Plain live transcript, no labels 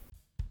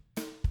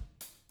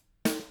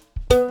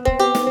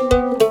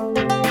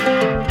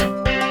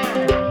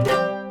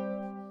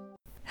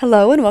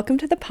Hello and welcome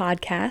to the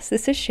podcast.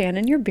 This is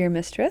Shannon, your beer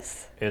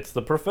mistress. It's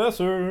the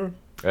professor.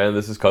 And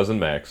this is Cousin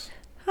Max.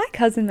 Hi,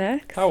 Cousin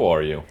Max. How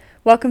are you?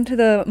 Welcome to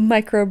the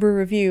Microbrew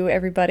review,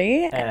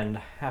 everybody. And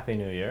Happy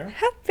New Year.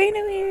 Happy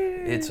New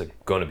Year. It's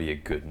going to be a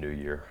good new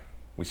year.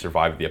 We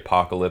survived the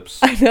apocalypse.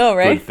 I know,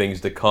 right? Good things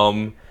to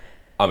come.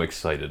 I'm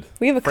excited.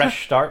 We have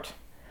Fresh start.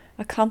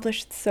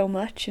 accomplished so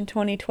much in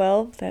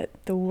 2012 that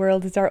the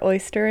world is our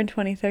oyster in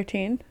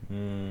 2013.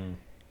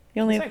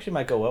 You only This actually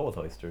might go well with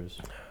oysters.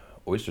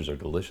 Oysters are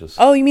delicious.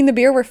 Oh, you mean the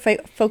beer we're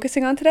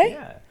focusing on today?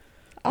 Yeah.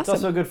 Awesome. It's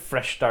also a good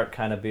fresh start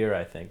kind of beer,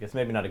 I think. It's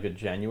maybe not a good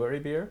January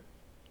beer.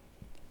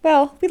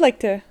 Well, we'd like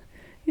to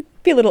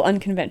be a little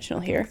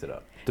unconventional here. Mix it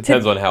up.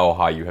 Depends on how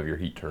high you have your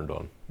heat turned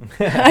on.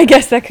 I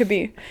guess that could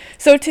be.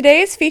 So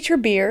today's feature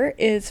beer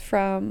is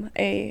from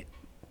a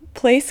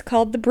place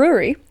called The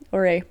Brewery,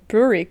 or a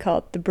brewery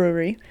called The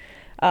Brewery,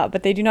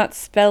 but they do not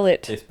spell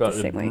it They spelled the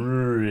it same way.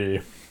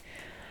 brewery.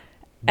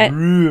 And-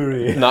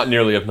 Brewery. Not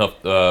nearly enough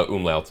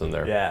umlauts in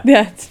there. Yeah.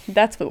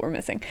 That's what we're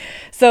missing.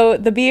 So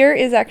the beer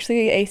is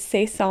actually a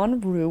Saison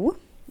Roux,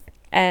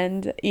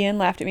 and Ian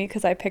laughed at me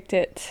because I picked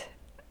it,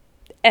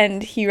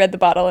 and he read the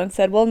bottle and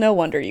said, well, no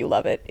wonder you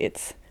love it.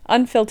 It's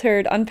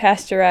unfiltered,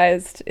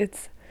 unpasteurized,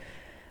 it's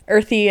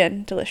earthy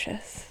and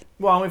delicious.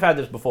 Well, and we've had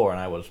this before,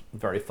 and I was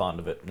very fond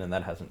of it, and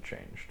that hasn't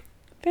changed.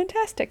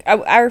 Fantastic.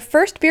 Our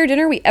first beer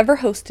dinner we ever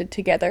hosted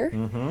together.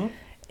 Mm-hmm.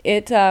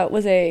 It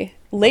was a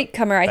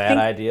latecomer, I Bad think.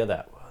 idea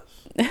that was.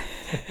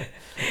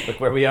 Look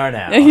where we are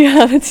now.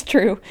 Yeah, that's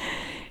true.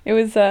 It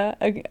was a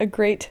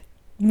great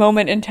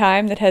moment in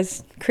time that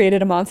has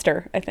created a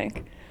monster, I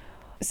think.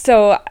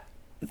 So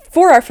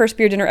for our first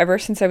beer dinner ever,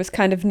 since I was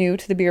kind of new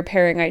to the beer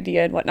pairing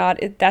idea and whatnot,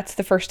 that's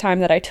the first time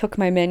that I took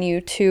my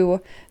menu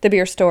to the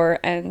beer store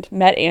and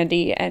met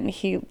Andy, and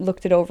he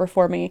looked it over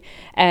for me,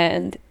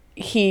 and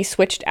he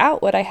switched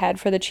out what I had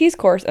for the cheese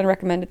course and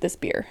recommended this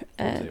beer. It's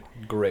And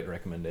a great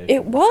recommendation.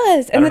 it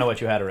was. I don't know what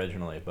you had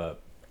originally,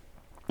 but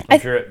I'm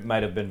sure it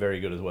might have been very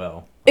good as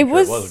well. It I'm sure it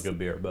was- was a good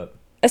beer, but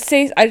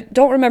I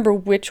don't remember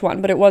which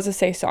one, but it was a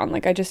Saison.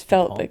 Like, I just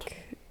felt DuPont?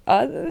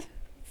 like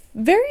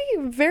very,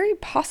 very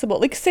possible.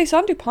 Like,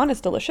 Saison DuPont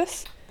is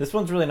delicious. this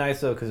one's really nice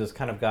though because it's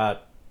kind of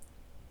got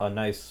a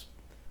nice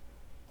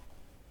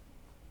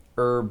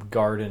herb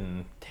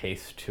garden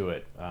taste to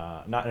it.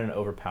 Not in an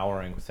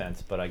overpowering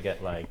sense, but I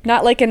get like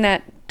Not like in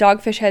that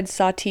Dogfish Head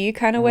saute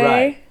kind of way.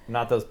 right,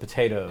 not those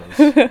potatoes.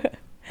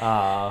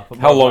 How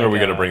long are we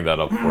going to bring that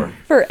up for?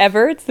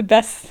 Forever. It's the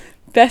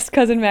best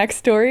Cousin Max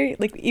story.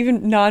 Like,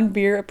 even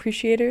non-beer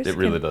appreciators. It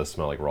really does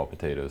smell like raw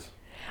potatoes.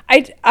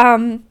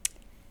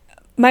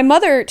 My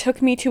mother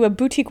took me to a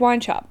boutique wine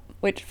shop,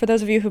 which for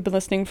those of you who've been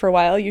listening for a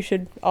while, you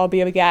should all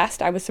be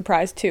aghast. I was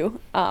surprised too.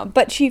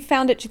 But she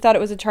found it. She thought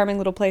it was a charming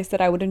little place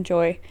that I would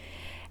enjoy.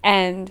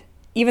 And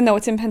even though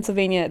it's in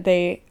Pennsylvania,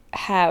 they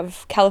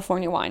have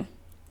California wine.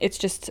 It's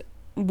just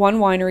one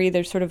winery.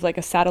 There's sort of like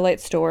a satellite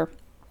store.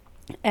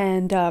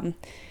 And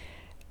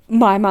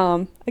my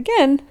mom,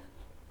 again,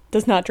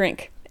 does not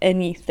drink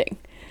anything.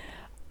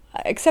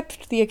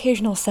 Except the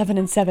occasional 7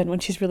 and 7 when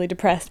she's really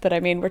depressed. But I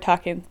mean, we're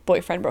talking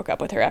boyfriend broke up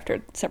with her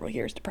after several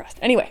years depressed.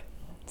 Anyway,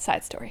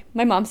 side story.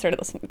 My mom started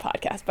listening to the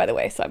podcast, by the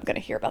way, so I'm going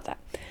to hear about that.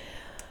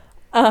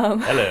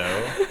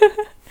 Hello.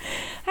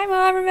 Hi,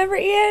 Mom. Remember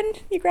Ian?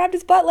 You grabbed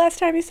his butt last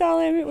time you saw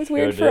him. It was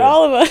weird for did.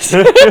 all of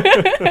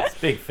us.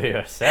 Speak for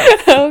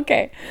yourself.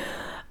 Okay.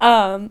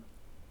 I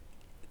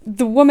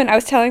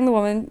was telling the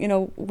woman,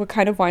 what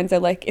kind of wines I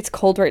like. It's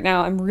cold right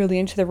now. I'm really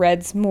into the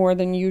reds more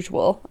than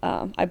usual.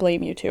 I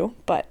blame you too.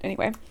 But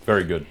anyway.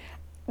 Very good.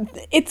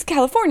 It's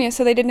California,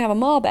 so they didn't have a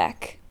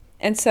Malbec.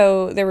 And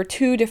so there were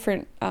two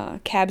different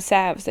Cab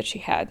Savs that she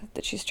had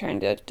that she's trying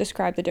to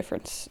describe the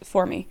difference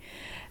for me.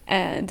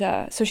 And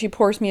so she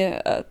pours me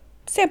a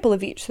sample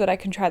of each so that I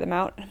can try them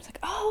out. And I was like,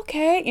 oh,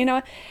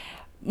 okay.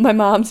 My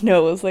mom's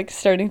nose like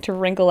starting to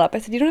wrinkle up. I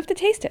said, you don't have to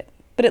taste it,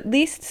 but at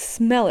least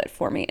smell it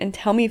for me and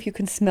tell me if you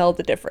can smell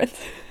the difference.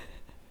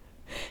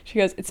 She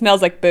goes, it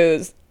smells like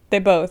booze. They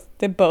both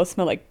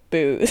smell like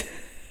booze.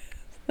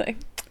 Like,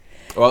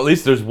 Well, at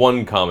least there's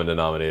one common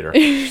denominator.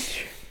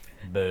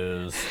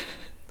 Booze.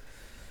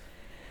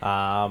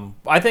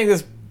 I think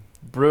this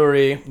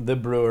brewery, the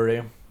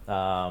brewery,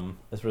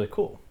 is really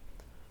cool.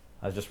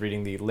 I was just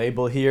reading the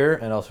label here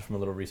and also from a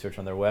little research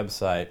on their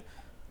website.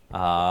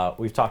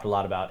 We've talked a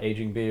lot about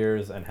aging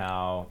beers and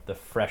how the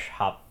fresh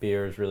hop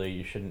beers, really,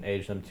 you shouldn't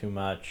age them too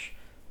much.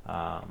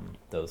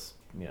 Those,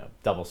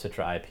 double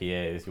Citra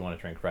IPAs you want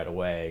to drink right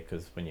away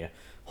because when you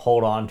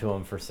hold on to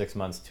them for 6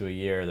 months to a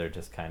year, they're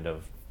just kind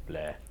of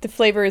bleh. the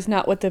flavor is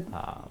not what the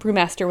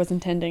brewmaster was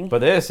intending.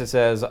 But it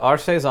says, our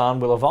Saison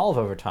will evolve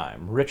over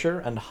time, richer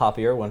and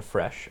hoppier when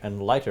fresh,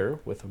 and lighter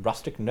with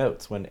rustic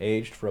notes when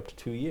aged for up to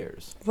 2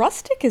 years.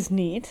 Rustic is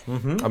neat.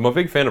 I'm a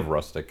big fan of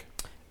rustic.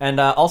 And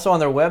also on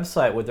their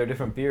website, with their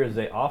different beers,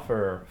 they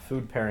offer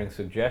food pairing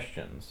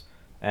suggestions.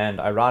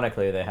 And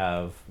ironically, they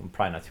have,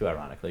 probably not too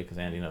ironically, because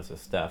Andy knows his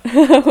stuff,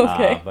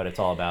 Okay. but it's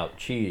all about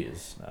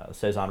cheese.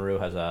 Saison Roux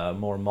has a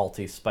more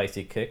malty,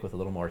 spicy kick with a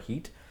little more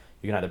heat.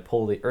 You can either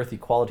pull the earthy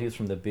qualities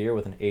from the beer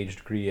with an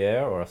aged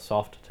Gruyere or a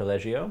soft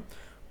Taleggio,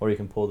 or you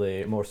can pull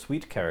the more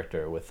sweet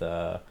character with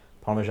a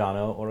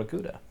Parmigiano or a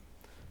Gouda.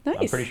 Nice.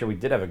 I'm pretty sure we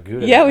did have a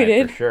Gouda Yeah, that we night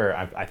did. for sure.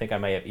 I think I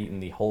may have eaten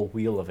the whole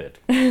wheel of it.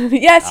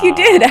 Yes, you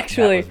did,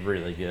 actually. That was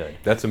really good.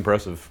 That's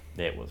impressive.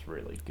 It was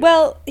really good.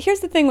 Well, here's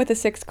the thing with a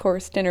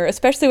 6-course dinner,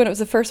 especially when it was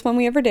the first one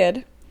we ever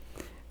did.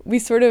 We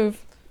sort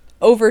of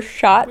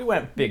overshot we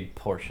went big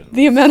portions.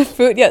 the amount of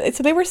food. Yeah,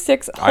 so they were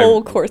 6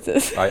 whole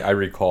courses. I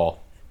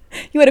recall.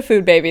 You had a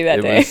food baby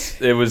that day.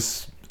 It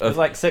was It was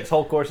like 6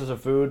 whole courses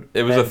of food.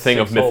 It was and a thing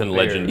of 6 myth whole and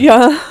beers. legend.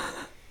 Yeah.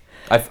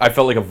 I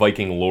felt like a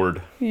Viking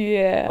lord.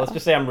 Yeah. Let's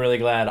just say I'm really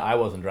glad I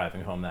wasn't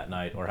driving home that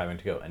night or having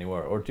to go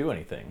anywhere or do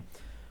anything.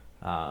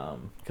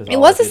 It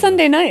was a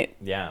Sunday night.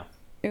 Yeah.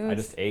 I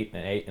just ate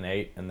and ate and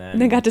ate, and And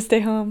then got to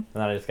stay home.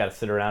 And then I just got to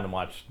sit around and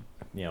watch,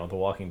 The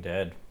Walking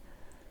Dead.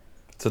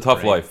 It's a tough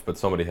Right. life, but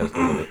somebody has to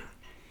live it.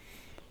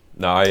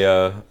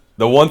 No,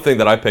 the one thing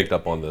that I picked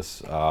up on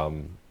this,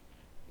 and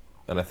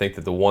I think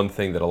that the one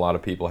thing that a lot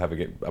of people have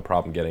a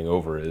problem getting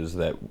over is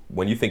that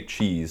when you think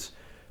cheese,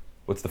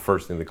 what's the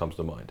first thing that comes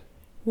to mind?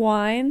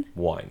 Wine.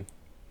 Wine.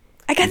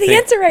 I got the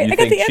answer right. You I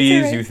got think the cheese,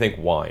 answer right. you think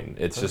wine.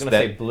 It's I was just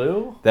gonna say that.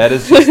 blue. That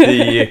is just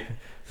the.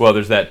 Well,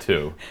 there's that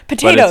too.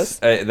 Potatoes.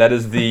 But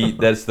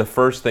that's the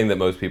first thing that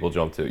most people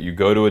jump to. You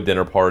go to a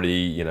dinner party,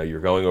 you're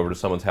going over to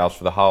someone's house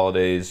for the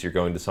holidays, you're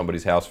going to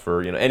somebody's house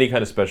for, any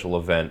kind of special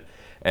event,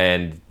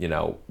 and,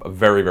 a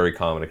very, very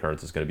common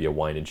occurrence is going to be a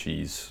wine and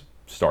cheese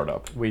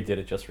startup. We did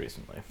it just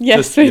recently. Yes,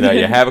 Just, we you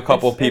did. have a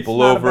couple people it's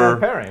not over. a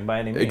bad pairing by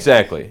any means.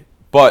 Exactly.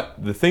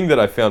 But the thing that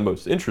I found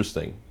most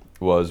interesting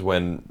was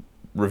when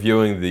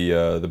reviewing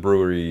the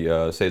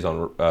brewery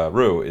Saison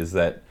Roux is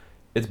that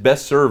it's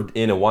best served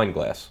in a wine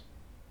glass.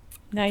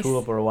 Nice.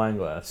 Tulip or a wine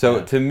glass. So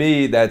yeah. to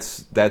me,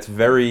 that's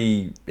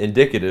very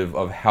indicative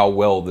of how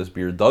well this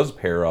beer does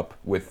pair up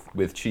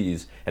with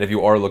cheese. And if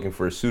you are looking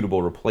for a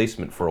suitable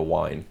replacement for a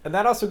wine, And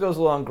that also goes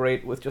along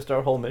great with just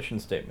our whole mission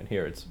statement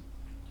here.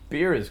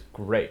 Beer is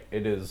great.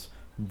 It is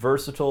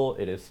versatile.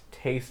 It is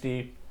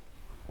tasty.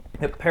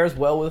 It pairs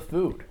well with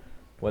food.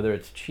 Whether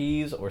it's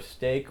cheese or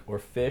steak or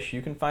fish,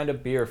 you can find a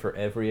beer for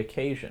every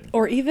occasion.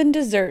 Or even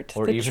dessert.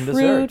 Or the even true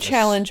dessert,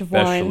 challenge of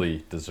wine.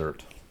 especially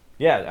dessert.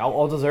 Yeah,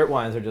 all dessert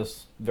wines are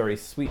just very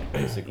sweet,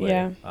 basically.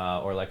 Yeah.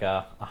 Or like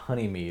a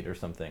honey mead or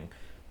something.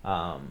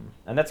 And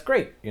that's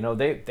great.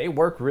 They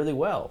work really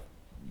well.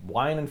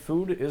 Wine and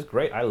food is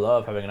great. I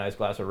love having a nice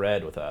glass of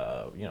red with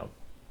a,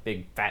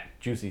 big, fat,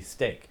 juicy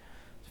steak.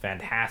 It's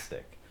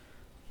fantastic.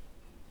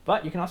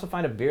 But you can also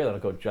find a beer that'll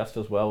go just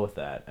as well with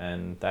that.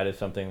 And that is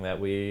something that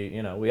we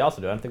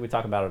also do. I don't think we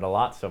talk about it a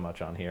lot so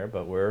much on here,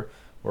 but we're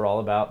all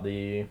about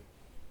the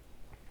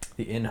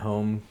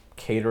in-home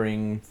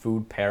catering,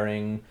 food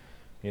pairing.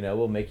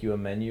 We'll make you a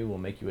menu, we'll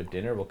make you a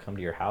dinner, we'll come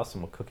to your house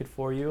and we'll cook it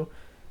for you.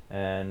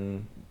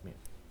 And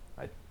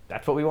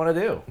that's what we want to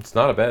do. It's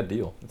not a bad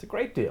deal. It's a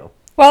great deal.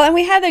 Well, and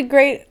we had a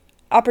great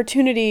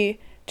opportunity.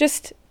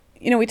 Just,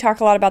 we talk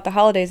a lot about the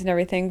holidays and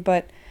everything,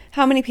 but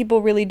how many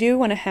people really do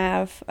want to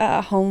have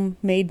a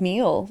homemade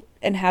meal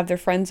and have their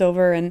friends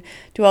over and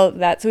do all of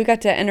that? So we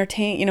got to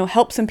entertain,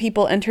 help some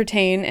people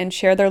entertain and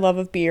share their love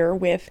of beer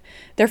with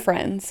their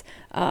friends.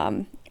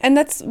 And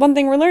that's one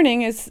thing we're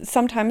learning is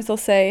sometimes they'll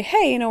say,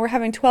 hey, we're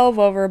having 12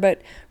 over, but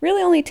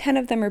really only 10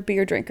 of them are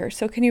beer drinkers.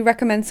 So can you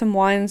recommend some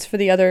wines for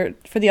the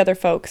other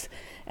folks?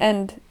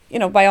 And,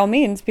 by all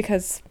means,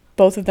 because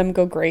both of them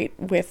go great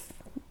with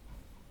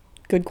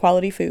good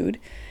quality food.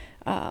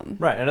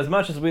 Right, and as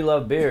much as we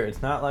love beer,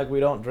 it's not like we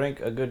don't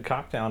drink a good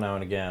cocktail now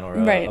and again, or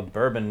a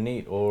bourbon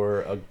neat,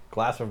 or a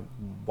glass of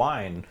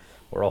wine,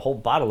 or a whole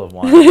bottle of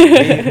wine.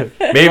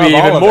 Maybe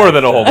even more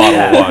than a whole bottle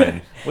of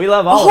wine. We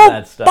love A all whole of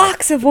that stuff.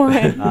 box of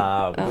wine.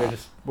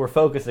 We're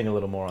focusing a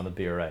little more on the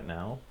beer right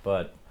now,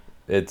 but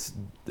It's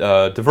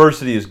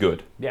diversity is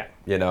good. yeah,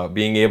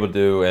 Being able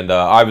to, and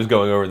I was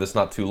going over this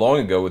not too long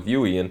ago with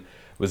you, Ian,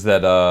 was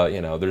that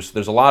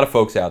there's a lot of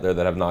folks out there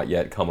that have not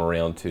yet come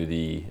around to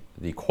the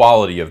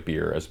quality of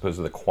beer as opposed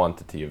to the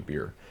quantity of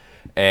beer.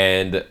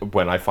 And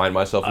when I find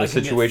myself in a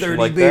situation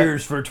like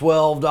that, for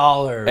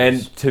 $12.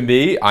 and to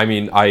me, I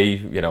mean, I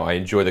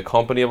enjoy the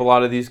company of a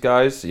lot of these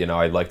guys.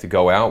 I like to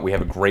go out. We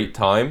have a great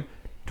time.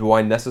 Do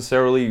I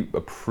necessarily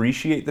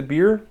appreciate the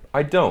beer?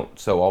 I don't.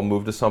 So I'll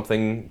move to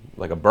something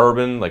like a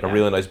bourbon, like a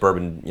really nice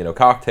bourbon,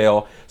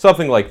 cocktail,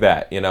 something like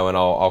that, and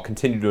I'll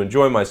continue to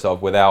enjoy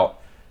myself without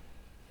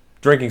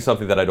drinking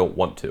something that I don't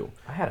want to.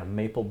 I had a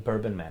maple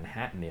bourbon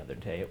Manhattan the other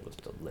day. It was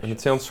delicious. And it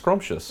sounds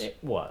scrumptious. It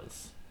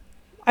was.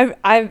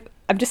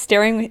 I'm just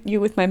staring at you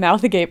with my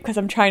mouth agape because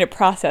I'm trying to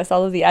process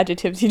all of the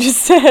adjectives you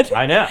just said.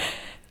 I know.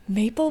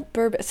 Maple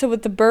bourbon. So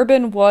what the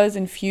bourbon was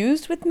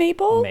infused with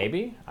maple?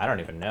 Maybe. I don't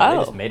even know. Oh.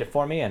 They just made it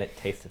for me, and it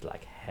tasted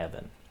like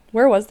heaven.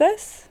 Where was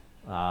this?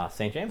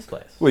 St. James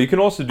Place. Well, you can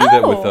also do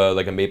that with Oh.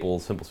 like a maple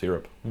simple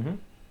syrup. Mm-hmm.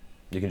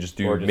 You can just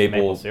do Or just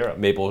maple syrup.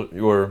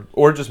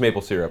 or just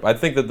maple syrup. I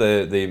think that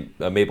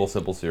the maple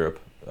simple syrup,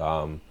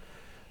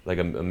 like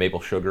a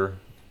maple sugar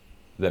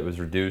that was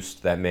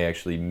reduced, that may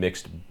actually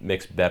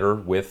mix better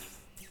with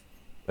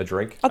a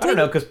drink? I don't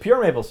know, because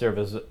pure maple syrup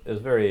is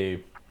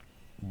very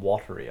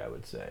watery, I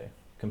would say,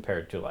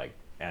 compared to like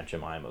Aunt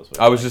Jemima's.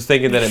 I was just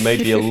thinking that it might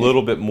be a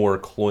little bit more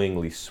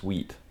cloyingly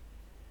sweet.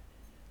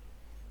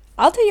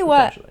 I'll tell you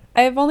what,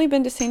 I've only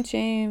been to St.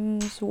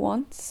 James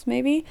once,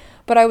 maybe,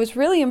 but I was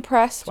really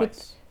impressed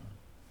with...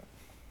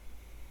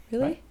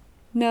 Really? Right?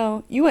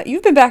 No,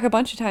 you've been back a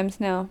bunch of times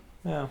now.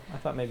 Yeah, I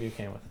thought maybe you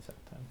came with the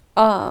second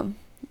time.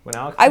 When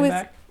Alex I came was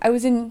back?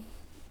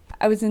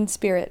 I was in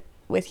spirit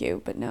with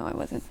you, but no, I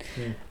wasn't.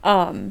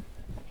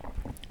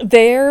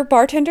 Their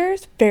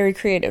bartenders, very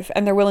creative,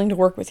 and they're willing to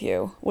work with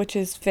you, which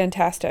is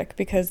fantastic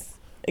because,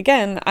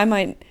 again, I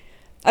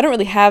don't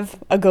really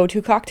have a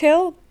go-to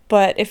cocktail,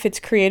 but if it's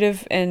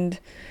creative and,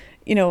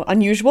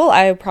 unusual,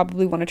 I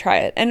probably want to try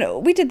it.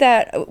 And we did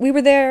that. We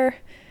were there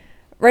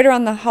right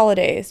around the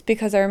holidays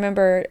because I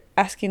remember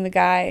asking the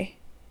guy,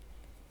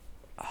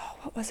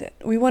 what was it?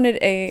 We wanted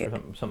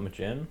something with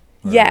gin?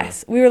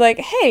 Yes. We were like,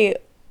 hey,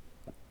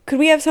 could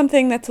we have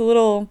something that's a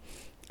little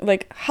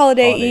like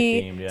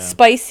holiday-y, themed, yeah.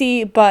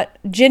 spicy, but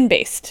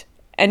gin-based?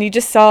 And you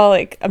just saw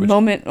like a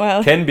moment.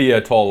 Well, can be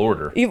a tall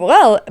order.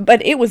 Well,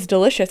 but it was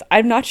delicious.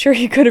 I'm not sure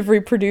he could have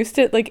reproduced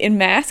it like in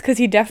mass because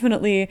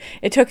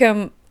it took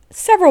him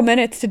several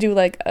minutes to do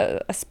like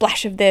a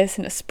splash of this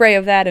and a spray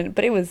of that,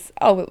 but it was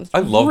I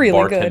love really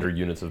bartender good.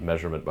 units of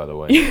measurement, by the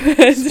way.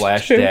 Yes,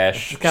 Splash, true.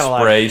 dash, spray,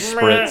 like,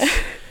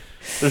 spritz.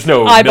 There's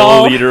no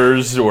Eyeball.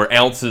 milliliters or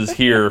ounces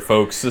here,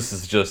 folks. This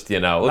is just,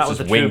 let's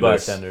just wing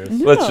this.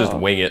 Let's just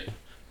wing it.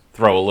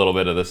 Throw a little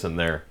bit of this in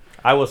there.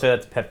 I will say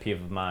that's a pet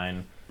peeve of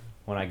mine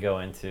when I go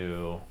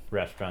into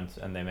restaurants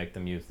and they make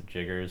them use the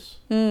jiggers.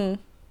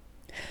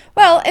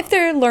 Well, if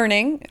they're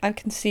learning, I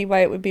can see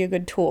why it would be a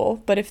good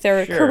tool. But if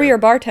they're career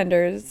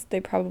bartenders, they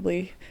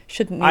probably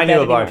shouldn't need that I knew a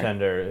anymore.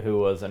 bartender who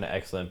was an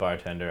excellent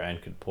bartender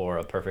and could pour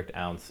a perfect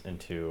ounce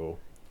into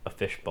a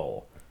fish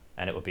bowl,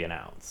 and it would be an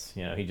ounce.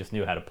 He just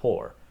knew how to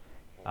pour.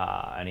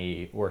 And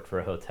he worked for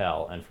a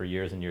hotel, and for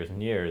years and years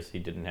and years, he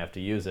didn't have to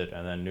use it.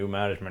 And then new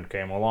management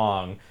came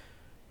along,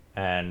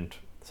 and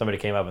somebody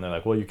came up and they're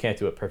like, well, you can't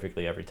do it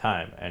perfectly every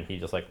time. And he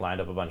just like lined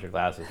up a bunch of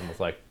glasses and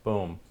was like,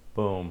 boom,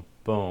 boom,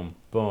 boom,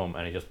 boom.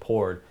 And he just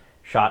poured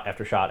shot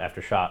after shot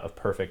after shot of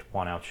perfect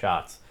 1 ounce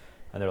shots.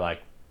 And they're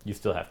like, you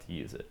still have to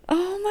use it.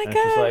 Oh my and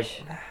gosh. It's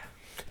just like,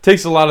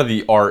 takes a lot of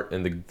the art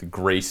and the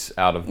grace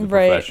out of the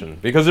Right. profession.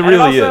 Because it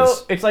really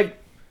is. It's like,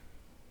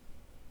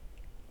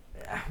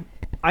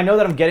 I know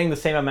that I'm getting the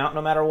same amount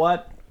no matter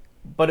what,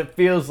 but it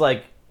feels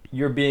like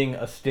you're being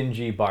a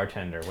stingy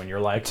bartender when you're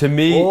like, to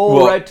me,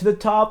 right to the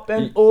top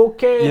and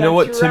okay. You know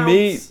what? Your To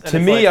ounce.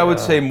 me, I would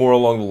say more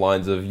along the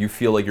lines of you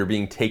feel like you're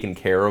being taken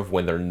care of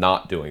when they're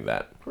not doing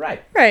that.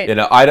 Right.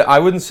 I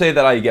wouldn't say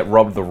that I get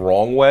rubbed the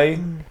wrong way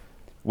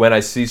when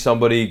I see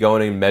somebody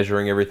going and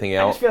measuring everything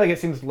out. I just feel like it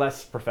seems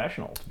less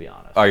professional, to be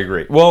honest. I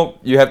agree. Well,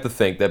 you have to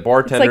think that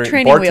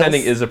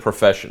bartending is a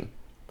profession.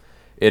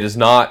 It is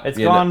not. It's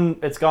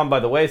gone by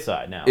the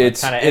wayside now. It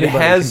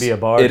can be a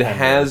bartender. It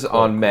has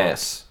en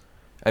masse.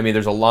 I mean,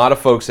 there's a lot of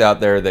folks out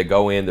there that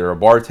go in. They're a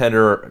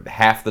bartender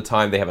half the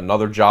time. They have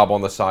another job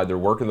on the side. They're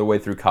working their way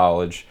through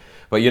college.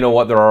 But you know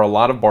what? There are a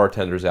lot of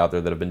bartenders out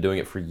there that have been doing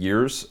it for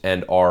years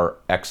and are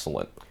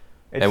excellent.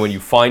 And when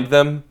you find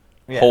them,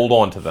 hold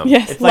on to them.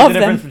 Yes, it's like love the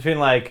difference them. between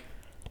like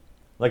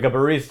a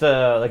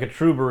barista, like a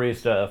true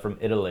barista from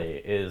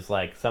Italy is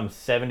like some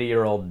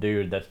 70-year-old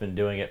dude that's been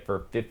doing it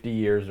for 50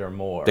 years or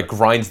more. That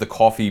grinds the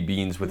coffee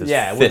beans with his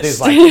fist. with his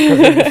because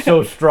they're just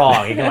so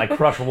strong. He can like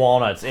crush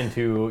walnuts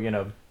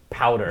into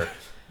powder.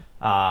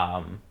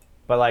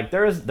 But like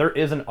there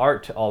is an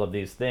art to all of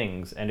these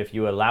things, and if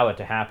you allow it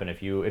to happen,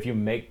 if you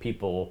make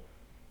people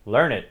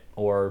learn it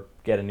or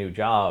get a new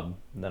job,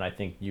 then I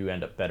think you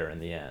end up better in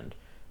the end.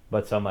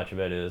 But so much of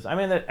it is,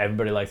 that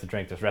everybody likes to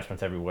drink. There's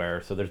restaurants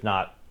everywhere, so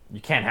you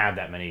can't have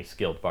that many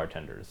skilled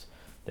bartenders.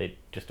 They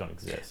just don't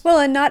exist. Well,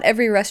 and not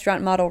every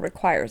restaurant model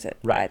requires it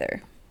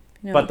either.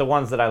 But the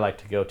ones that I like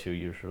to go to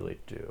usually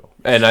do.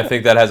 And I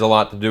think that has a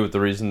lot to do with the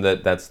reason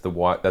that's the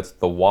why.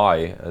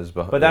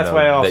 But that's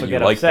why I also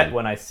get upset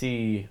when I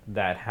see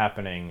that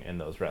happening in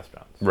those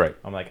restaurants. Right.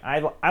 I'm like, I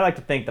like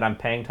to think that I'm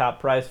paying top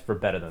price for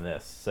better than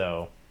this.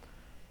 So.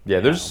 Yeah,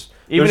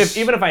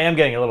 even if I am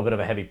getting a little bit of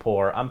a heavy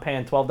pour, I'm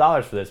paying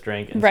 $12 for this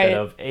drink instead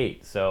of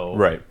 $8.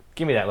 So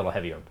give me that little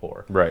heavier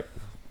pour. Right.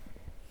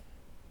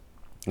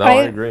 No,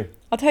 I agree.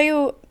 I'll tell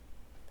you,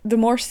 the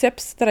more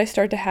sips that I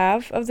start to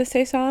have of the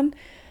Saison,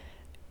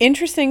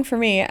 interesting for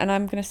me, and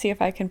I'm going to see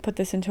if I can put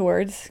this into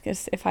words,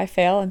 because if I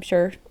fail, I'm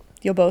sure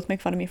you'll both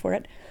make fun of me for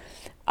it.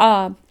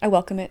 I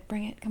welcome it.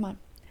 Bring it. Come on.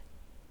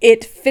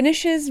 It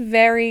finishes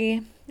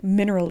very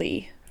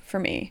minerally for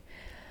me.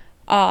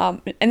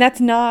 And that's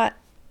not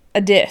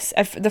a diss.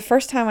 The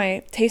first time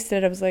I tasted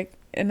it, I was like,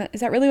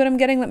 is that really what I'm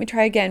getting? Let me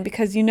try again.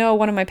 Because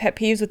one of my pet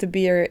peeves with the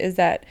beer is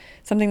that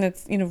something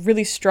that's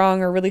really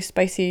strong or really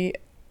spicy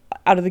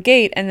out of the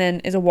gate and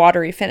then is a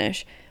watery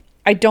finish.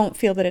 I don't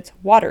feel that it's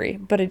watery,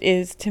 but it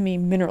is to me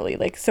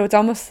minerally. So it's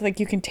almost like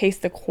you can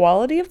taste the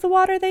quality of the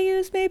water they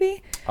use,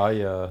 maybe.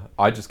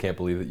 I just can't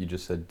believe that you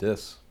just said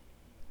diss.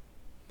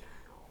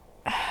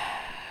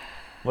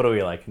 What are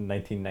we like,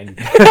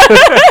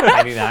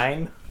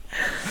 1999?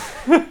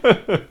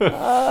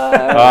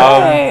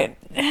 Right.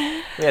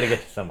 We had to get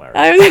you somewhere.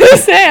 I was going to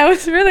say, I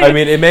was really... I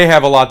mean, it may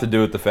have a lot to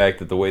do with the fact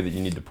that the way that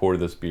you need to pour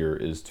this beer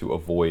is to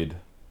avoid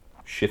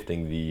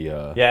shifting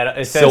the Yeah,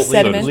 it silt, says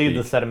sediment. leave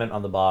the sediment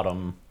on the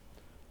bottom.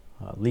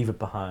 Leave it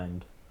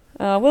behind.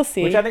 we'll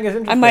see. Which I think is I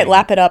interesting. might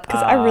lap it up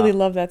because I really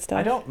love that stuff.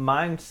 I don't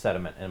mind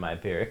sediment in my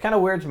beer. It kind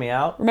of weirds me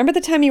out. Remember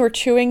the time you were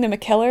chewing the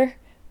McKellar?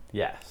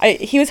 Yes.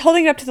 He was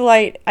holding it up to the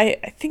light.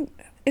 I think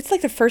it's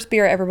like the first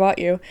beer I ever bought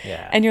you.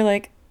 Yeah. And you're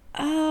like,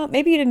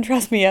 maybe you didn't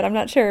trust me yet. I'm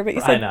not sure. But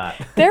you Probably said, not.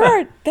 there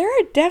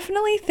are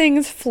definitely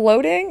things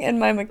floating in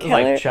my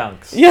McKellar. Like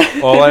chunks.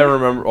 Yeah. all I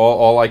remember,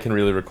 all I can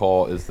really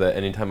recall is that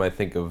anytime I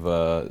think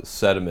of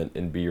sediment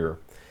in beer,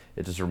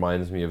 it just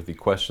reminds me of the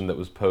question that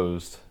was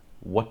posed: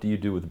 what do you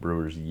do with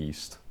brewer's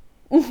yeast?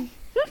 Dog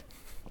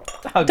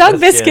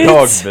biscuits.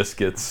 Dog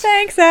biscuits.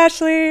 Thanks,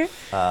 Ashley.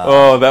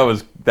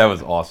 That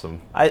was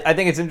awesome. I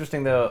think it's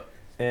interesting though,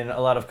 in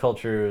a lot of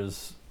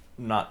cultures,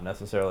 not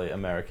necessarily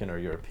American or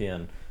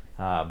European,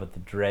 but the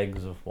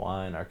dregs of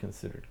wine are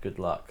considered good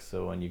luck.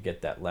 So when you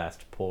get that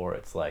last pour,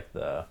 it's like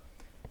the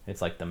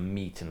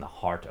meat and the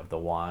heart of the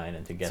wine,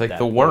 and to get It's like that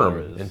the worm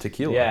pour is- in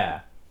tequila. Yeah.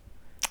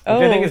 Oh,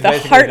 Which I think is the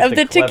basically heart just of a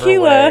the clever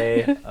tequila.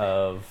 way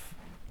of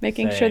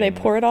Making sure they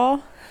saying- pour it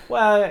all.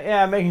 Well,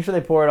 yeah, making sure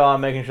they pour it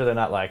on, making sure they're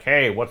not like,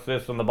 hey, what's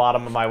this on the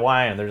bottom of my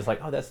wine? They're just like,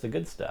 oh, that's the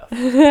good stuff.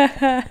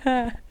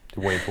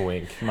 Wink,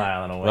 wink.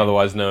 Smiling away.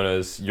 Otherwise known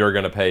as you're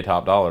gonna pay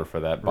top dollar for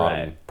that bottom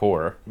Right.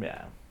 pour.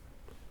 Yeah.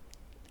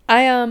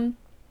 Now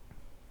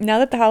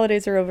that the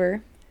holidays are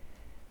over,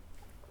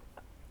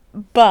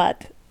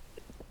 but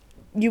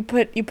you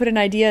put an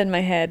idea in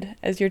my head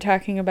as you're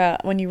talking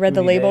about when you read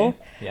the label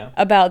Yeah.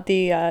 about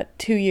the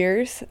 2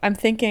 years. I'm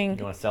thinking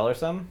You want to sell her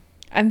some?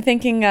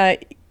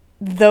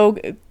 though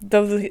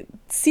the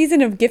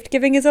season of gift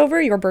giving is over,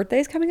 your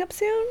birthday's coming up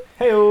soon.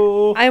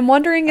 Hey-o. I'm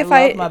wondering if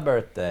I love my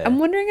birthday. I'm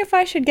wondering if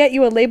I should get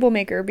you a label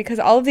maker, because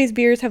all of these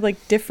beers have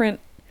like different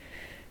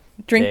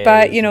drink Days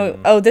by,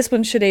 and- this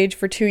one should age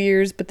for 2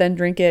 years, but then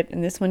drink it,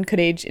 and this one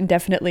could age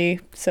indefinitely.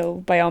 So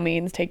by all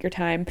means, take your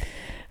time.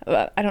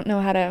 I don't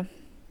know how to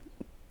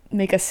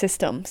make a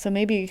system, so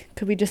maybe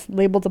could we just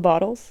label the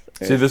bottles?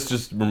 See, this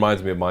just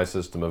reminds me of my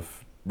system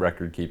of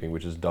record keeping,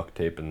 which is duct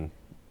tape and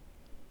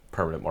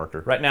permanent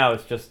marker. Right now,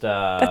 it's just...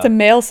 That's a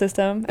male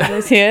system, as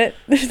I see it.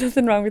 There's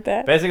nothing wrong with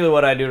that. Basically,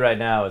 what I do right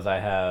now is I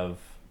have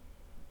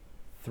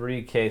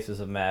 3 cases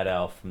of Mad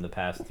Elf from the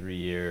past 3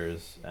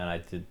 years, and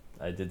I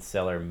did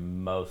cellar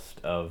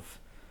most of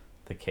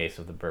the case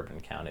of the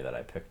Bourbon County that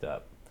I picked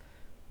up,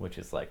 which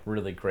is like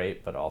really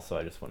great, but also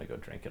I just want to go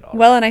drink it all.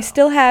 Well, right and I now.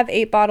 still have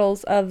 8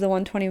 bottles of the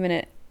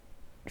 120-minute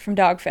from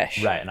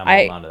Dogfish. Right, and I'm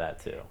holding on to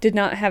that too. Did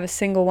not have a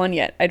single one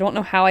yet. I don't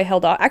know how I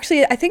held off.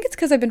 Actually, I think it's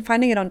because I've been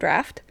finding it on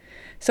draft.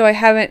 So I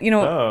haven't,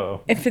 Oh,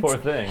 if it's... poor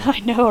thing. I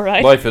know,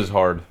 right? Life is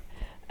hard.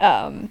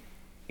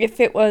 If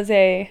it was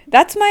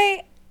that's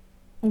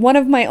one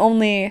of my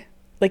only,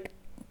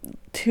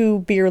 2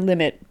 beer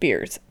limit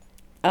beers.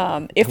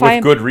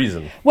 With good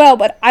reason. Well,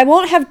 but I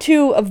won't have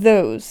 2 of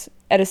those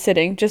at a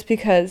sitting, just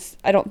because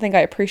I don't think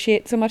I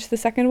appreciate so much the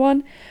second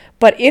one.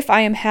 But if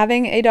I am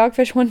having a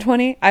Dogfish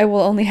 120, I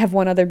will only have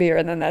 1 other beer,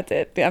 and then that's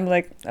it. I'm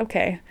like,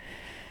 okay.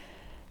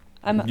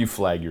 You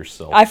flag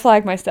yourself. I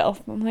flag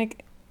myself. I'm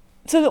like,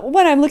 so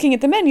when I'm looking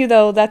at the menu,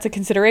 though, that's a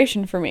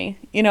consideration for me.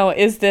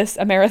 Is this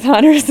a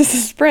marathon or is this a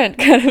sprint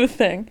kind of a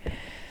thing?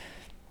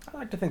 I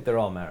like to think they're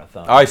all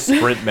marathons. I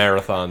sprint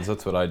marathons.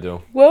 That's what I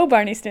do. Whoa,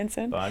 Barney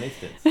Stinson. Barney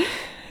Stinson.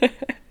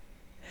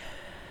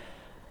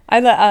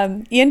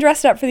 Ian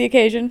dressed up for the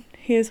occasion.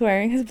 He is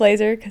wearing his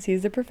blazer because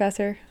he's the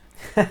professor.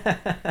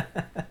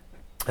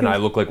 And I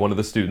look like one of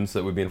the students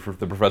that would be in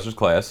the professor's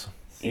class.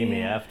 See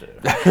me after.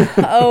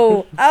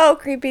 Oh,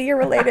 creepy. You're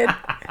related.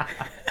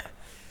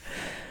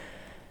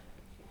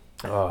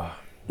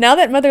 Now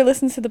that Mother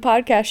listens to the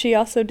podcast, she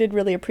also did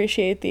really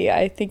appreciate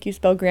I think you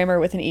spell grammar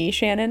with an E,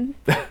 Shannon,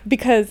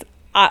 because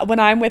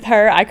when I'm with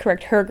her, I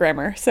correct her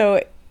grammar.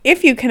 So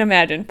if you can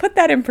imagine, put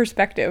that in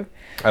perspective.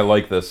 I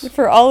like this.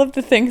 For all of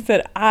the things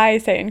that I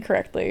say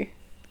incorrectly.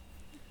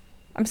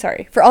 I'm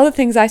sorry. For all the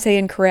things I say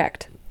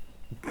incorrect.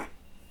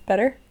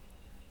 Better?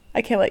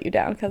 I can't let you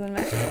down, Cousin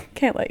Matt.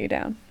 Can't let you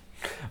down.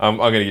 I'm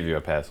going to give you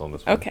a pass on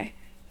this one. Okay.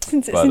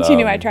 Since you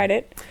knew I tried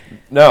it.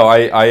 No,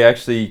 I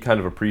actually kind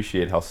of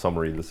appreciate how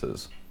summary this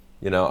is.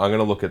 I'm going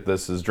to look at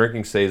this as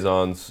drinking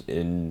Saisons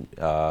in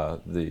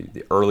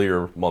the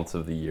earlier months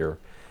of the year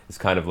is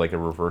kind of like a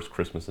reverse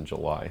Christmas in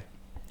July.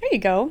 There you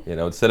go.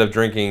 Instead of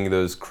drinking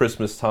those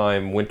Christmas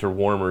time winter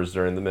warmers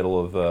during the middle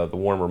of the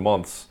warmer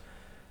months,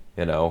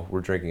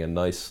 we're drinking a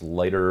nice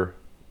lighter,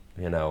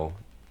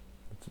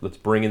 let's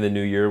bring in the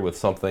new year with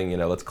something,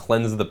 let's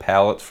cleanse the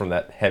palate from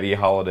that heavy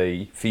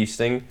holiday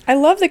feasting. I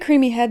love the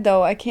creamy head,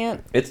 though. I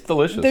can't. It's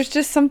delicious. There's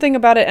just something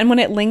about it. And when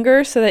it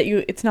lingers so that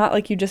it's not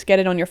like you just get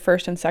it on your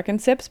first and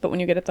second sips, but when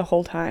you get it the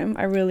whole time,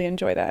 I really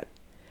enjoy that.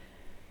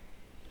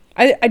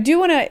 I do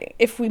want to,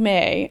 if we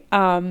may,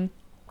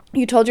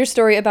 you told your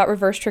story about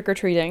reverse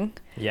trick-or-treating.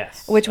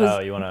 Yes. Which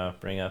was you want to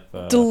bring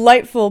up...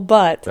 delightful,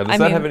 but... Now, does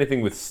that have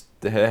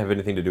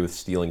anything to do with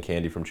stealing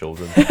candy from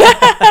children?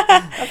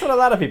 That's what a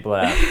lot of people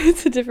have.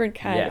 It's a different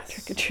kind of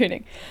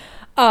trick-or-treating.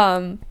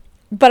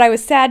 But I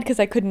was sad because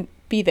I couldn't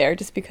be there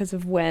just because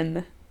of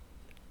when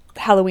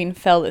Halloween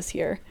fell this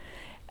year.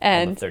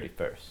 And On the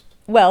 31st.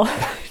 Well,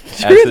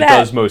 As true it that.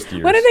 does most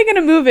years. When are they going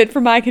to move it for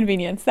my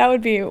convenience? That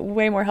would be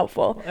way more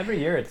helpful. Well, every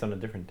year it's on a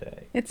different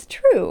day. It's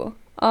true.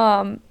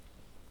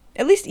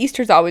 At least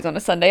Easter's always on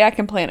a Sunday. I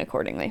can plan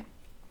accordingly.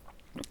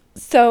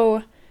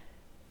 So,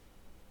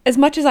 as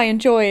much as I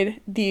enjoyed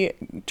the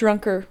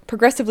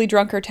progressively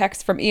drunker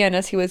text from Ian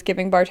as he was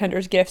giving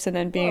bartenders gifts and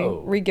then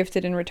being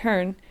re-gifted in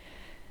return,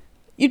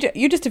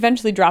 you just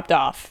eventually dropped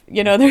off.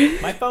 You know,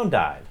 My phone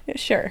died.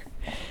 Sure.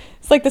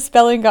 It's like the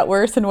spelling got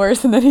worse and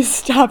worse, and then he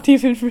stopped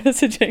even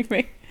messaging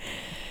me.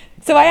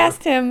 So I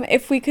asked him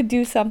if we could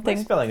do something.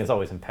 My spelling is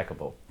always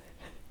impeccable.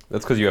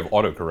 That's because you have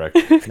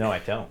autocorrect. No, I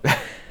don't.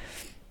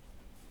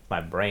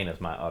 My brain is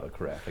my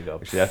autocorrect. I go.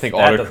 Actually, I think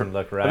that doesn't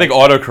look right. I think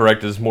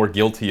autocorrect is more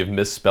guilty of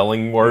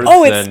misspelling words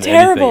Oh, than it's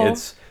terrible.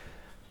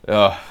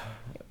 anything.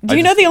 Do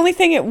you know the only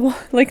thing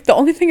the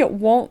only thing it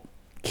won't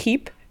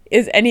keep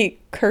is any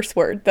curse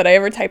word that I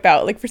ever type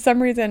out. Like, for some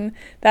reason,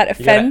 that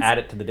offends. You gotta add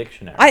it to the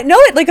dictionary. I know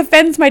it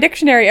offends my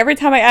dictionary every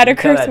time I add a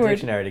curse word.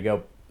 Dictionary to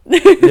go.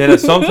 Yeah, no,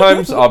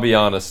 sometimes I'll be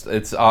honest.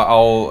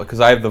 I'll because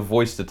I have the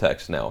voice to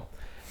text now,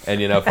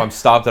 and if I'm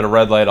stopped at a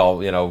red light,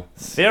 I'll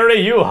Siri,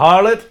 you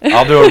harlot.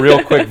 I'll do a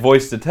real quick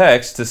voice to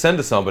text to send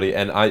to somebody,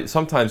 and I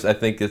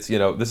think it's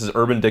this is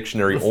Urban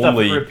Dictionary The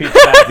only. stuff it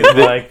repeats back is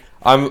like.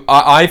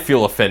 I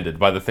feel offended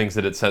by the things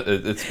that it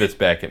spits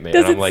back at me.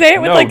 Does and I'm it like, say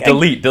it with no, like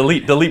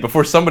delete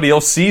before somebody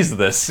else sees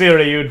this.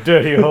 Siri, you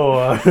dirty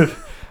whore.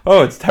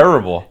 Oh, it's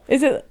terrible.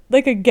 Is it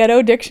like a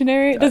ghetto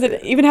dictionary? Does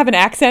it even have an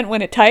accent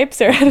when it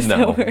types, or how does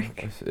that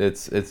work?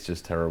 It's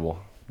just terrible.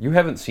 You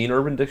haven't seen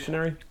Urban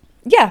Dictionary?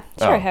 Yeah,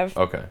 sure I have.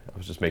 Okay, I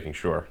was just making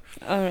sure.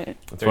 All right.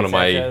 It's one of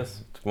my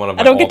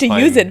I don't get to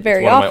use it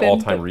very often. One often, of my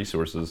all-time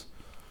resources.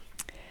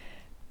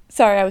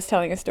 Sorry, I was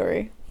telling a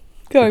story.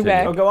 Going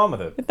back. Oh, go on with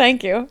it.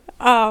 Thank you.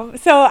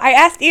 So I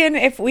asked Ian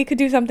if we could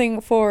do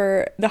something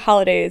for the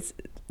holidays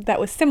that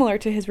was similar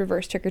to his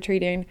reverse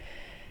trick-or-treating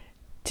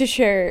to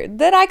share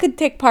that I could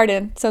take part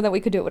in so that we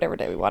could do it whatever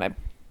day we wanted.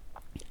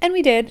 And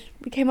we did.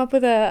 We came up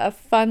with a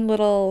fun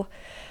little...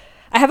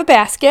 I have a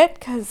basket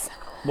because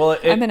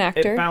I'm an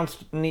actor. It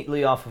bounced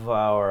neatly off of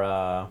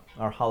our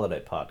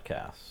holiday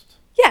podcast.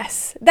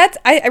 Yes.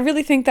 I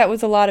really think that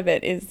was a lot of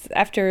it, is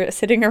after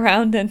sitting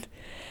around and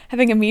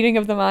having a meeting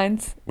of the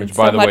minds. Which,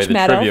 by the way, the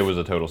trivia was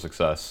a total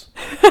success.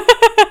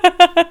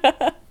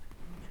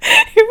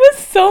 It was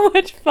so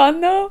much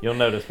fun, though. You'll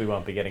notice we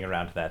won't be getting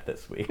around to that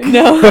this week.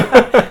 No.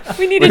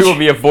 We will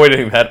be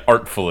avoiding that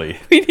artfully.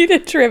 We need a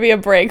trivia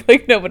break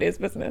like nobody's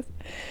business.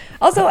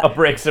 Also, a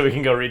break so we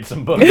can go read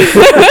some books.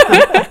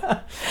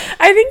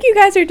 I think you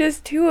guys are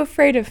just too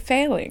afraid of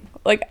failing.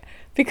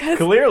 Because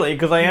clearly,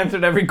 because I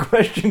answered every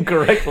question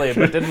correctly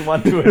but didn't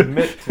want to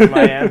admit to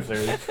my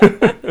answers.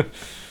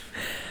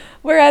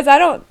 Whereas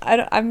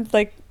I'm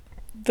like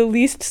the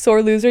least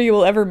sore loser you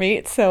will ever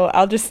meet, so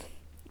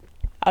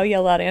I'll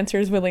yell out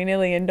answers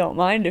willy-nilly and don't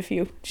mind if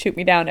you shoot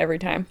me down every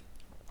time.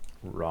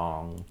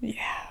 Wrong.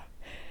 Yeah.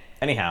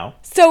 Anyhow.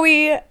 So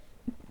we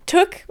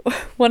took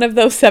one of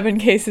those 7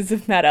 cases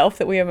of Mad Elf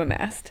that we have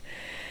amassed.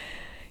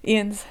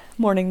 Ian's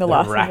mourning the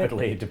loss of it.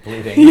 Rapidly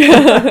depleting.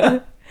 Yeah.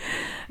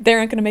 They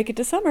aren't going to make it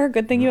to summer.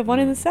 Good thing you have one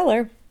in the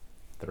cellar.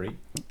 3.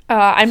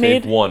 I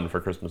made one for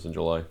Christmas in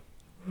July.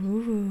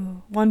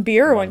 Ooh. 1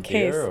 beer or 1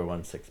 case? 1 beer or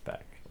 1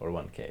 6-pack or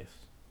 1 case?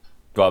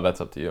 Well,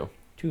 that's up to you.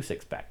 2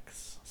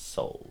 6-packs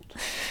sold.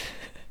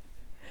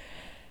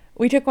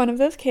 We took one of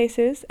those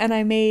cases and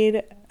I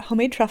made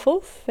homemade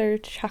truffles. They're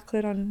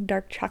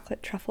dark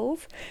chocolate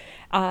truffles.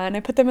 And I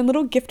put them in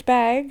little gift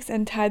bags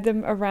and tied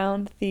them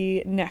around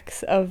the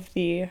necks of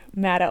the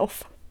Mad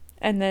Elf.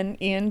 And then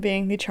Ian,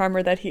 being the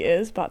charmer that he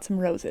is, bought some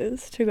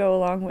roses to go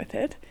along with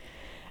it.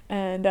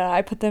 And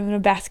I put them in a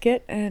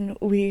basket and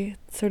we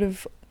sort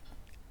of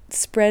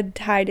spread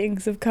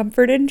tidings of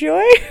comfort and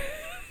joy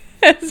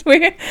as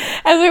we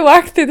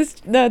walk through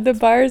the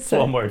bars. That's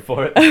one word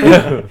for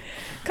it.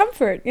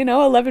 Comfort,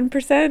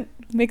 11%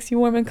 makes you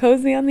warm and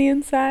cozy on the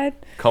inside.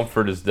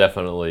 Comfort is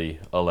definitely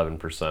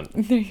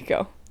 11%. There you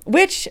go.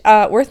 Which,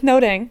 worth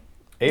noting,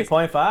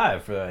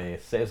 8.5 for a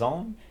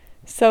Saison.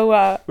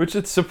 So, which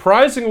it's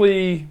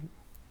surprisingly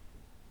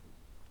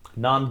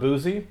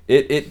non-boozy.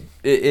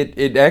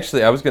 It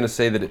actually, I was going to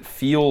say that it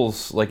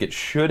feels like it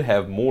should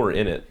have more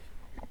in it.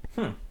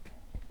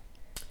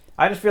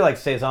 I just feel like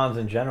Saisons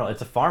in general,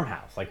 it's a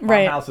farmhouse. Like,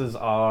 farmhouses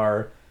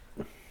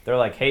they're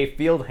like, hey,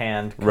 field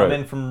hand, come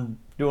in from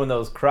doing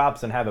those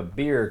crops and have a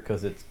beer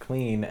because it's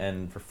clean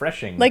and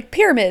refreshing. Like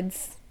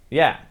pyramids.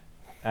 Yeah.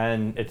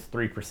 And it's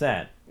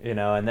 3%,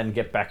 and then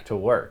get back to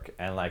work.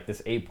 And like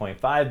this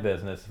 8.5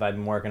 business, if I'd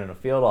been working in a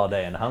field all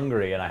day and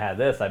hungry and I had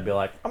this, I'd be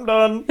like, I'm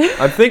done.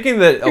 I'm thinking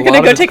that You're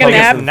going to go take a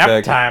nap?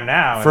 Nap time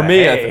now. For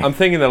me, I'm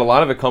thinking that a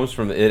lot of it comes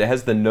from, it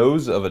has the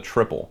nose of a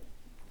triple.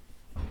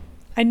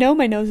 I know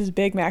my nose is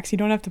big, Max. You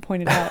don't have to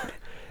point it out.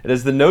 It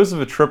is the nose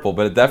of a triple,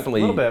 but it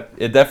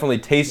definitely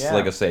tastes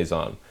like a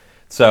Saison.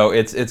 So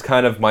it's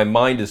kind of, my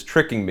mind is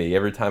tricking me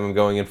every time I'm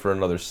going in for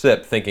another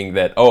sip, thinking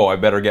that, oh, I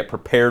better get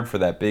prepared for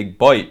that big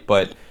bite,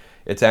 but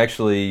it's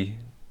actually...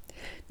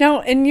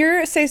 Now, in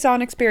your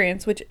Saison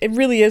experience, which it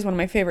really is one of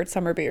my favorite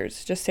summer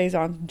beers, just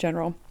Saison in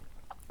general,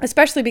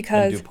 especially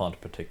because... And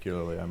DuPont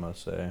particularly, I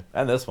must say.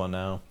 And this one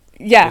now.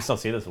 Yeah. I just don't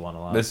see this one a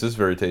lot. This is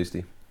very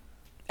tasty.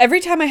 Every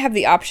time I have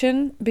the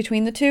option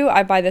between the two,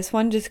 I buy this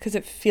one just because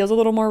it feels a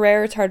little more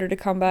rare. It's harder to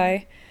come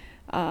by.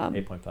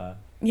 8.5.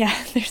 Yeah,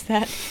 there's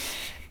that.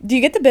 Do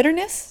you get the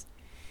bitterness?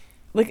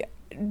 Like,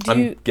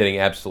 I'm getting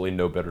absolutely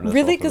no bitterness.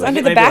 Really? Because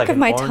under the back of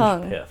my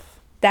tongue,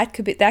 that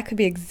could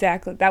be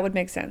exactly, that would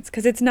make sense.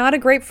 Because it's not a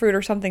grapefruit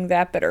or something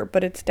that bitter,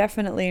 but it's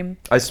definitely...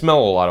 I smell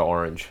a lot of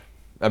orange.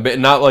 A bit,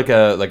 not like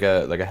a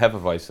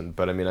Hefeweizen,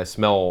 but I mean, I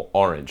smell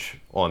orange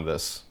on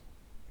this.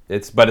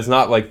 But it's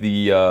not like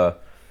the...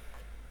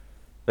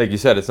 like you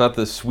said, it's not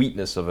the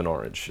sweetness of an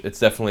orange. It's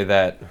definitely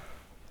that...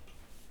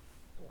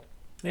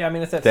 Yeah, I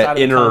mean, it's that side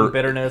inner of the tongue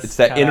bitterness. It's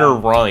that inner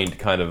rind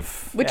kind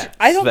of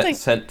I don't think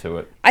scent to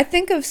it. I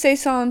think of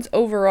Saisons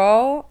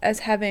overall as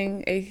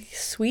having a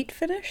sweet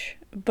finish,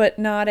 but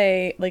not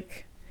a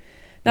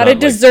not a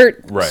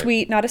dessert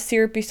sweet, not a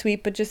syrupy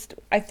sweet, but just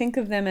I think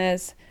of them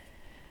as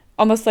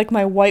almost like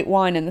my white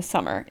wine in the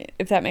summer,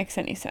 if that makes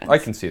any sense. I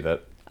can see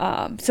that.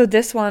 So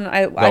this one,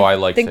 I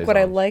like think Saisons. What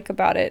I like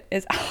about it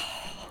is,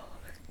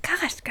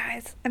 gosh,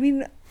 guys, I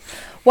mean,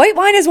 white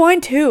wine is wine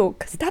too.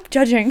 Stop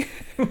judging.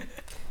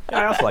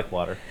 I also like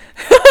water.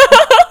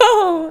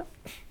 I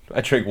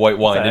drink white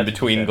wine in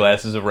between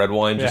glasses of red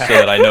wine just so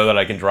that I know that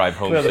I can drive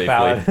home safely.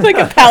 Like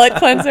a palate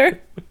cleanser.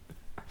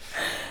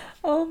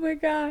 Oh my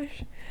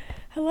gosh.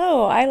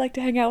 Hello, I like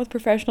to hang out with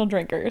professional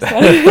drinkers.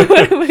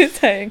 What am I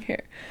saying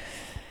here?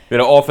 You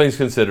know, all things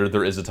considered,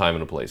 there is a time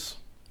and a place.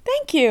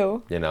 Thank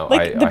you. You know,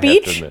 like the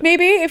beach,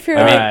 maybe, if you're...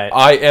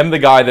 I am the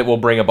guy that will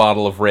bring a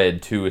bottle of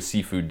red to a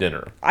seafood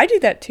dinner. I do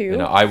that too. You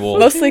know, I will...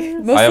 Mostly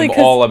I am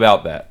all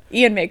about that.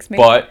 Ian makes me.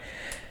 But...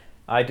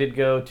 I did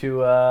go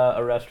to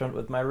a restaurant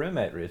with my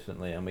roommate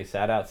recently, and we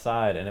sat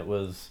outside, and it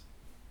was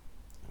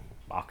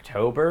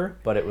October,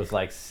 but it was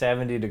like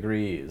 70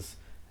 degrees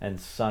and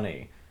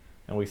sunny.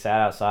 And we sat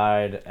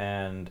outside,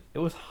 and it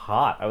was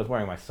hot. I was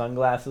wearing my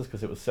sunglasses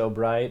because it was so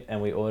bright, and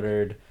we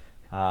ordered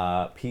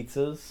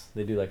pizzas.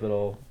 They do like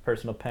little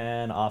personal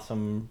pan,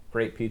 awesome,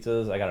 great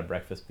pizzas. I got a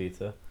breakfast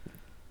pizza.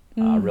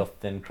 Real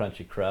thin,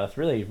 crunchy crust.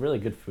 Really, really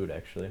good food,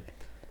 actually.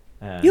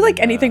 And, you like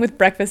anything with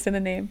breakfast in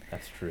the name.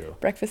 That's true.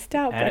 Breakfast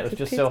stout, and breakfast it was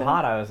just pizza. so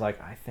hot, I was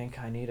like, I think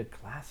I need a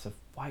glass of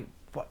white.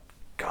 What?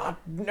 God,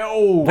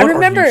 no. I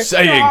remember, are you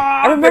saying?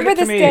 I remember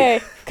this day,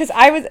 because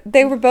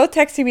they were both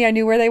texting me, I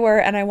knew where they were,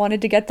 and I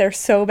wanted to get there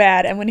so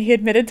bad. And when he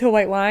admitted to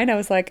white wine, I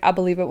was like, I'll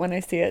believe it when I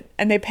see it.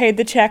 And they paid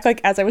the check, like,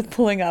 as I was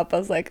pulling up. I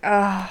was like,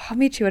 I'll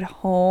meet you at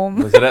home.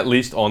 Was it at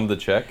least on the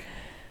check?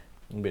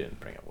 We didn't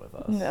bring it with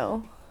us.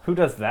 No. Who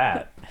does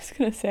that? I was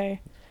going to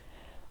say.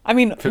 I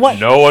mean, what?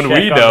 No one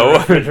we know.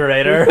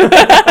 Refrigerator.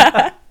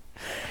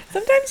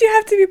 Sometimes you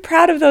have to be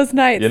proud of those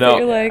nights. You know,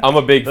 you're like, I'm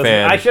a big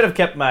fan. I should have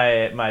kept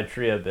my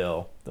Tria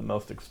bill, the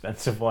most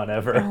expensive one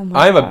ever.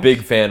 I'm a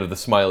big fan of the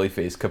smiley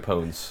face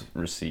Capone's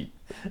receipt.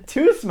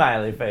 2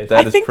 smiley faces.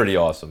 That is pretty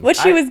awesome. What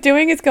she was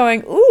doing is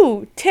going,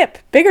 ooh, tip,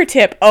 bigger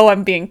tip. Oh,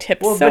 I'm being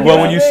tipped so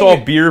well, when you saw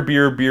beer,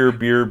 liquor,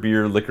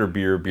 beer,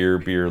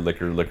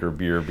 liquor,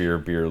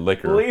 beer,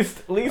 liquor.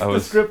 Least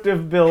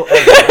descriptive bill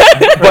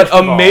ever. But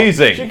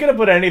amazing. She could have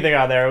put anything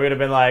on there. We'd have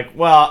been like,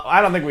 well,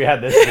 I don't think we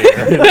had this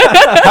beer.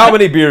 How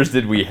many beers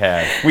did we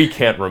have? We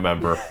can't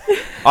remember.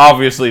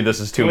 Obviously, this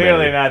is too many.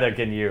 Clearly, neither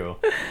can you.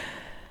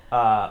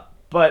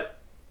 But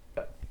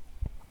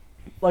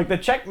like the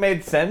check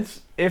made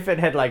sense if it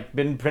had like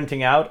been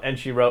printing out and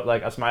she wrote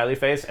like a smiley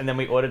face, and then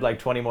we ordered like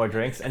 20 more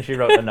drinks and she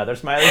wrote another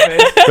smiley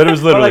face. But it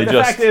was literally the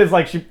just fact is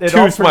like it two all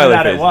printed smiley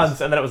out faces. at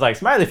once, and then it was like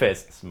smiley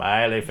face.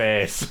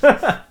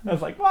 I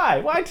was like,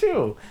 why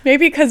 2?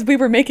 Maybe because we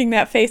were making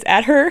that face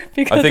at her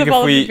because I think of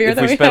all if of the beer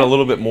that we we spent had. a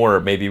little bit more,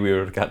 maybe we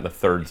would have gotten a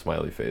third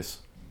smiley face.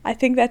 I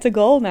think that's a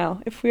goal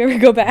now. If we ever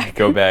go back,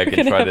 Go back we're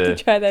and gonna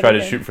try have to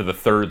again. shoot for the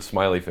third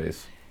smiley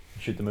face.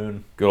 Shoot the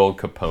moon. Good old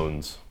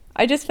Capone's.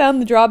 I just found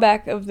the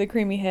drawback of the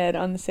creamy head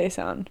on the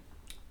Saison.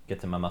 Get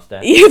to my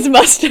mustache. His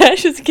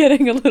mustache is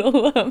getting a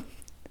little.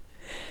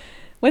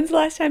 When's the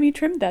last time you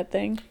trimmed that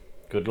thing?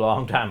 Good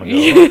long time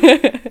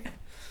ago.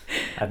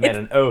 I've made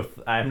an oath.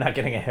 I am not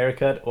getting a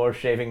haircut or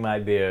shaving my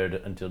beard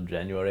until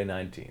January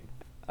 19th.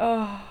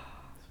 Oh.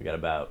 So we got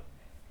about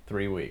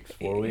 3 weeks,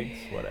 4 weeks,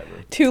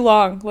 whatever. Too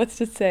long. Let's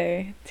just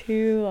say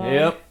too long.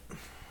 Yep.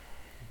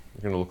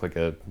 You're gonna look like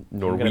a I'm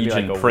Norwegian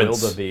gonna be like a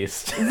prince.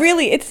 wildebeest.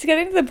 Really, it's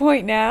getting to the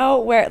point now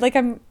where like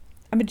I'm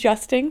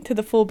adjusting to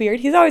the full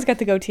beard. He's always got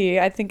the goatee.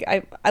 I think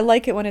I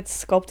like it when it's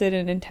sculpted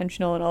and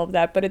intentional and all of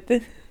that. But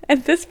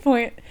at this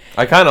point,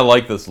 I kind of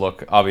like this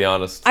look. I'll be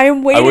honest. I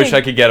am waiting. I wish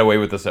I could get away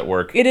with this at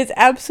work. It is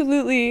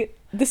absolutely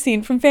the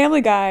scene from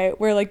Family Guy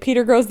where like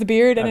Peter grows the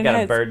beard and I've it got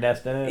has a bird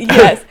nest in it.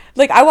 Yes,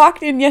 like I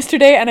walked in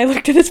yesterday and I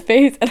looked at his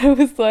face and I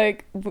was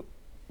like,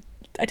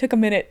 I took a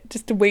minute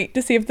just to wait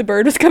to see if the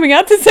bird was coming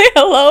out to say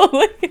hello.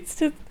 Like, it's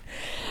just,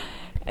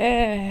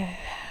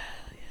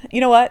 you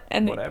know what?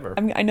 And Whatever.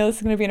 I know this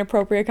is going to be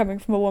inappropriate coming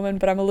from a woman,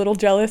 but I'm a little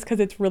jealous because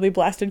it's really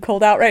blasted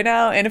cold out right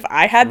now. And if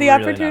I had the Really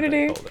not that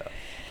opportunity, cold out.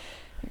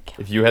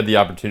 If you had the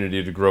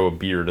opportunity to grow a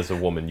beard as a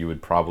woman, you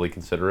would probably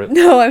consider it.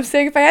 no, I'm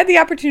saying if I had the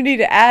opportunity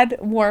to add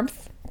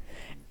warmth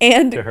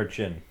and To her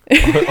chin.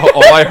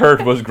 All I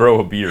heard was grow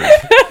a beard.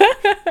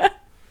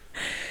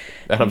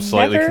 And I'm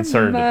slightly Never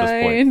concerned at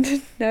this point.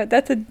 mind. No,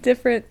 that's a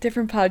different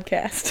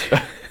podcast.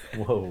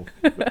 Whoa.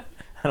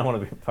 I don't want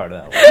to be a part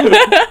of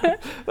that one.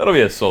 That'll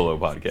be a solo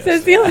podcast.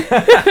 Says the only-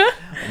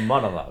 A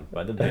monologue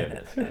by the beard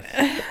mistress.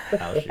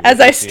 How she As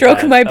I wishes she stroke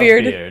had my a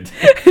beard.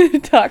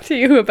 talk to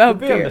you The about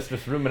beard beer.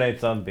 mistress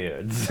ruminates on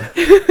beards.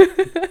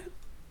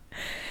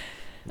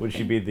 Would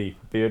she be the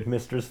beard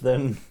mistress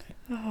then?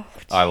 Oh,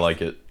 I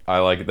like it. I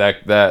like it.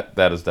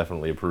 That is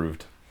definitely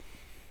approved.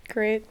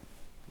 great.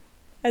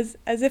 As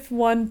if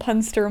one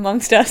punster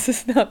amongst us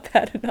is not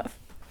bad enough.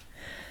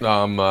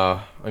 I'm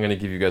gonna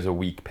give you guys a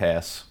week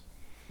pass.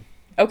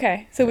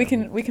 Okay, so we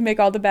can make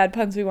all the bad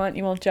puns we want.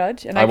 You won't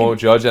judge, and I won't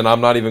judge, and I'm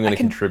not even gonna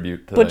can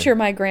contribute today. butcher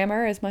my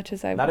grammar as much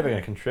as I Not want. even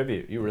going to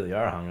contribute. You really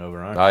are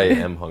hungover, aren't I you?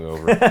 am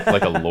hungover,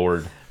 like a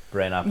lord.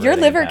 Brain operating Your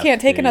liver past can't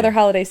take the- another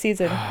holiday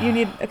season. You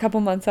need a couple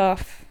months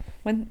off.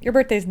 When your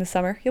birthday's in the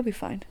summer, you'll be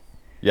fine.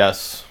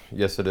 Yes,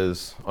 it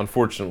is.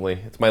 Unfortunately,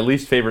 it's my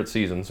least favorite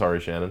season. Sorry,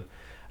 Shannon.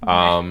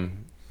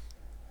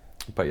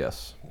 But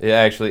yes, it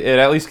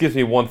at least gives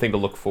me one thing to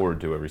look forward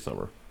to every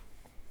summer.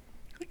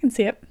 I can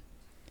see it.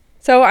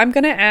 So I'm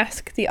going to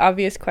ask the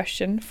obvious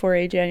question for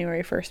a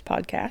January 1st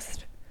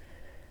podcast.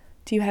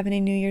 Do you have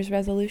any New Year's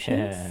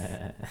resolutions?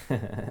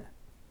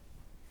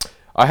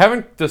 I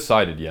haven't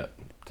decided yet,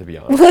 to be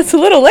honest. Well, it's a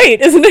little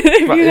late, isn't it?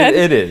 If you had-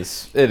 It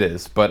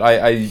is. But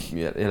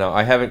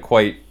I haven't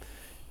quite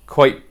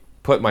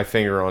put my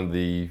finger on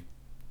the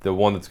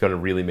one that's going to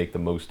really make the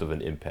most of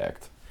an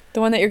impact. The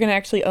one that you're going to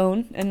actually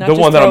own and not The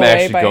just one that throw I'm away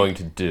actually by... going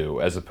to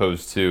do, as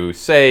opposed to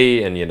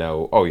say and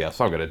oh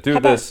yes, I'm going to do How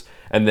about- this,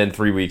 and then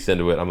 3 weeks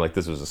into it, I'm like,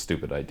 this was a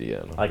stupid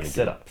idea. And I'm Like gonna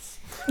sit-ups.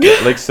 do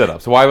it. Like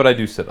sit-ups. Why would I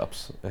do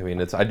sit-ups? I mean,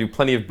 I do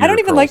plenty of beer I don't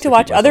even curls like to keep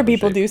watch other myself in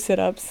people shape. do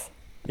sit-ups.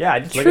 Yeah, I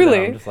just look Truly.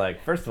 at them. I'm just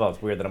like, first of all,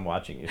 it's weird that I'm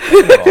watching you.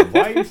 Second of all,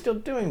 why are you still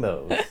doing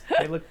those?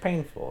 They look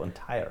painful and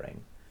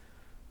tiring.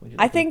 Would you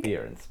I like think-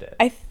 beer instead?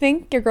 I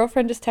think your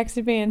girlfriend just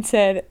texted me and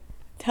said,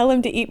 tell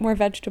him to eat more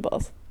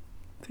vegetables.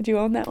 Could you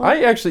own that one?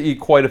 I actually eat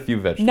quite a few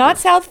vegetables. Not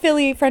South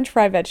Philly French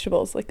fry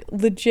vegetables, like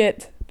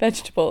legit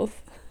vegetables.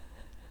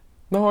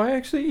 No, I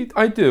actually eat.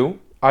 I do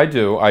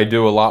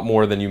a lot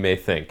more than you may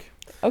think.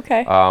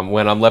 Okay.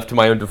 When I'm left to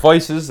my own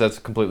devices, that's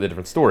a completely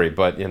different story.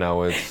 But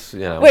it's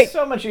Wait. It's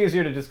so much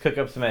easier to just cook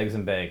up some eggs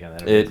and bacon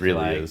than It is really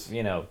to, like, is.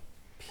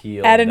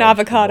 Peel Add an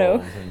avocado.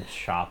 vegetables and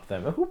chop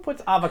them. Who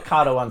puts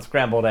avocado on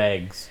scrambled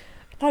eggs?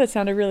 I thought it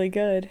sounded really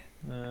good.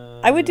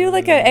 I would do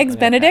like an eggs I'm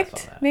gonna pass on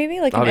Benedict, that. maybe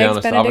like I'll an be eggs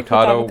honest, Benedict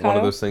avocado, with avocado. one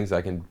of those things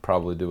I can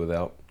probably do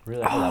without.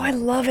 Really? Oh, I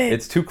love it.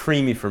 It's too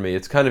creamy for me.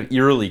 It's kind of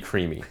eerily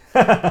creamy.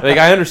 Like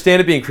I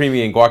understand it being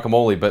creamy in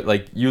guacamole, but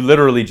like you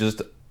literally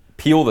just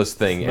peel this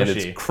thing and Smushy.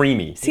 it's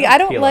creamy. See, I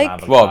don't peel an like.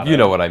 avocado. Well, you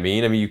know what I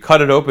mean. I mean, you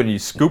cut it open, you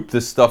scoop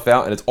this stuff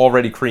out, and it's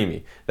already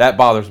creamy. That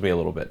bothers me a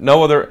little bit.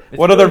 No other. It's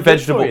What really other good for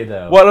vegetable? you,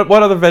 though.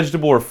 What other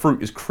vegetable or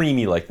fruit is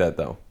creamy like that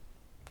though?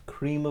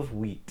 Cream of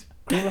wheat.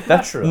 Cream of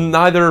That's mushroom.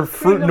 neither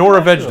fruit Cream of nor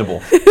a mushroom.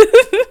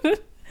 vegetable.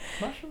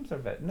 Mushrooms are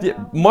vegetables.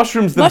 Yeah,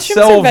 mushrooms Mushrooms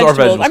themselves are are vegetables.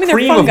 vegetables. I mean, they're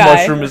Cream of fungi.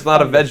 mushroom is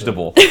not a Fungus.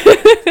 vegetable.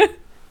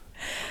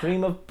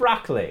 Cream of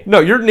broccoli. No,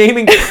 you're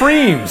naming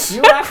creams.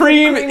 You asked for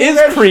Cream creamy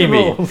is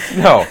creamy. vegetables.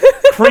 No,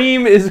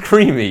 cream is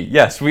creamy.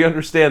 Yes, we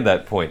understand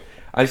that point.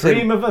 I said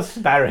Cream of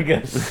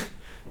asparagus.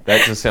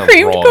 that just sounds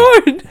Creamed wrong.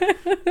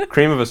 corn.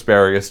 Cream of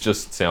asparagus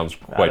just sounds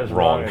Not quite as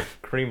wrong. as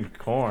creamed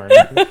corn.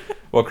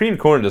 Well, creamed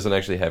corn doesn't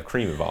actually have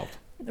cream involved.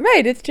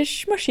 Right, it's just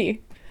smushy.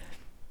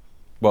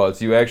 Well,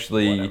 it's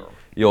Whatever.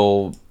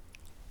 you'll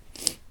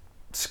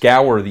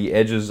scour the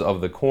edges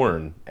of the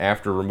corn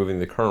after removing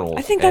the kernels.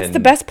 I think that's the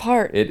and best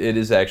part. It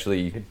is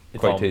actually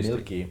It's quite all tasty.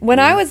 milky. When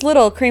I was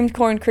little, creamed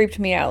corn creeped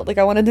me out. Like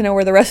I wanted to know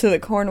where the rest of the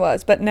corn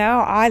was, but now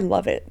I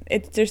love it.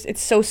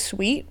 It's so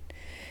sweet.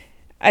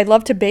 I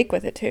love to bake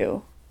with it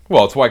too.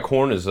 Well, it's why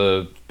corn has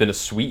been a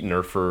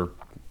sweetener for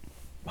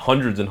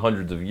hundreds and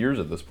hundreds of years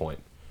at this point.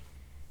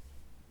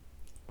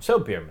 So,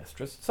 beer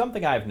mistress,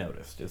 something I've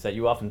noticed is that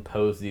you often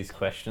pose these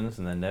questions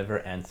and then never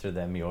answer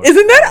them yourself.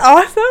 Isn't that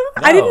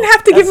awesome? I didn't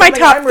have to give my That's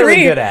top something I'm really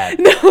three. good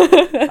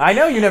at. I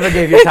know you never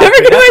gave your top never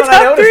three. gave That's my when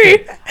I top noticed three.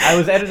 it. I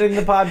was editing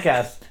the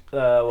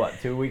podcast,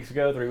 2 weeks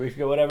ago, 3 weeks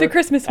ago, whatever. The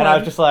Christmas and I one.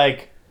 was just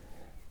like,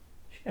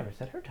 she never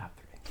said her top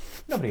three.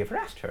 Nobody ever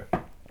asked her.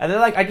 And then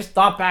I just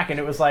thought back, and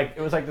it was like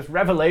this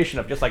revelation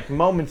of just like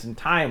moments in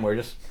time where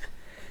just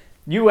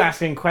you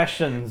asking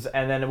questions,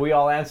 and then we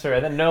all answer,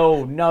 and then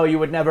no, you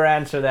would never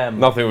answer them.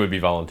 Nothing would be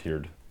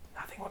volunteered.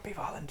 Nothing would be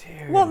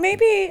volunteered. Well,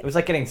 maybe It was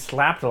like getting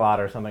slapped a lot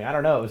or something. I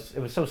don't know. It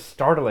was so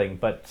startling,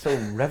 but so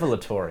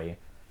revelatory.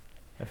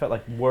 I felt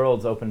like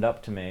worlds opened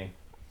up to me.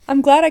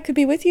 I'm glad I could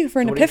be with you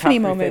for an So what are your epiphany top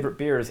three moment. favorite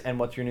beers, and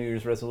what's your New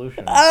Year's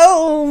resolution?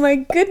 Oh my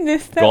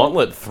goodness.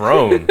 Gauntlet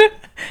thrown.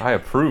 I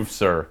approve,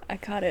 sir. I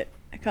caught it.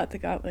 I caught the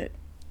gauntlet.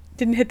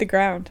 Didn't hit the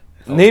ground.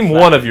 Name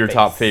slap one in of your the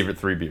top face. favorite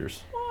 3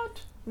 beers.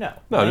 What? No.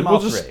 No, Name all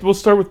we'll three.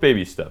 start with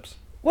baby steps.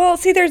 Well,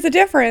 see, there's a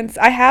difference.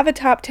 I have a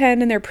top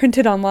 10 and they're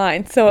printed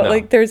online. So, No.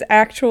 like, there's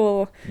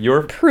actual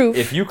Your proof.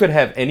 If you could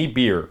have any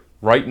beer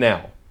right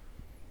now,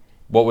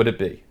 what would it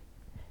be?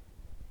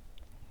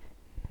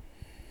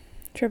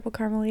 Triple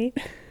Carmelite.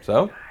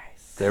 So,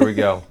 there we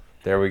go.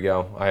 There we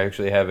go. I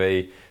actually have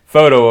a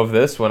photo of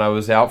this when I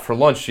was out for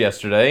lunch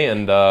yesterday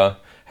and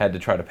had to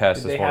try to pass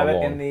Did this they one have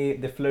along. it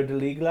in the fleur de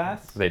lis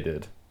glass? They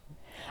did.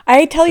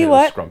 I tell you It was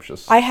what,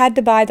 scrumptious. I had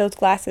to buy those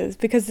glasses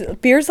because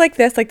beers like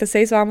this, like the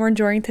Saison we're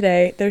enjoying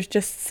today, there's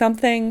just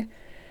something,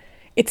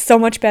 it's so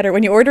much better.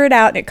 When you order it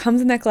out and it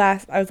comes in that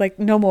glass, I was like,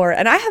 no more.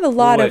 And I have a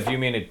lot Wait, of... do you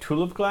mean a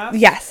tulip glass?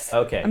 Yes.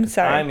 Okay. I'm 'cause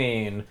sorry. I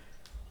mean,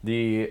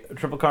 the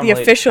Triple Carmelite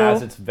official-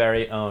 has its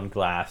very own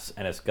glass,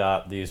 and it's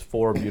got these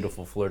 4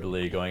 beautiful fleur de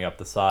lis going up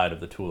the side of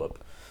the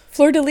tulip.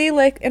 Fleur de lis,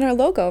 like in our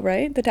logo,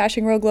 right? The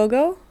Dashing Rogue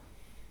logo.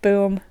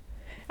 Boom.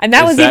 And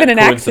that Is was that even an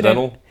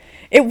coincidental? accident.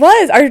 It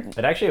was.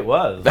 It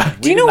was.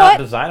 Do you know did not what?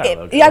 Design our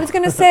logo. Yeah, I was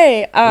going to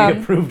say,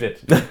 we approved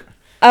it.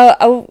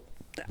 a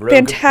Rogue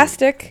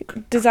fantastic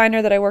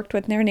designer that I worked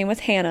with, and her name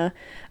was Hannah.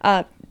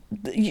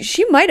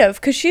 She might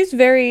have, because she's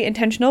very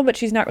intentional, but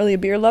she's not really a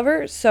beer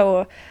lover.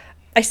 So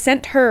I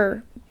sent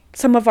her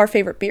some of our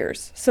favorite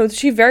beers. So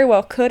she very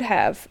well could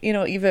have,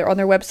 either on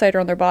their website or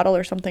on their bottle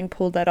or something,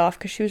 pulled that off,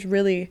 because she was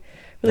really,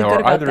 really Now, good are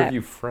about either that. of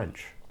you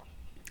French?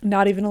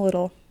 Not even a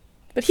little.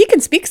 But he can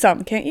speak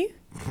some, can't you?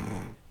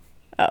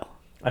 Oh.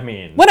 I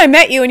mean, When I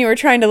met you and you were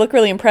trying to look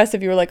really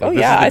impressive, you were like, oh, This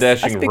yeah, is the I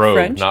Dashing speak Rogue,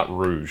 French. not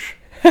Rouge.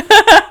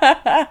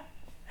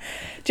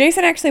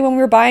 Jason, actually, when we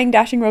were buying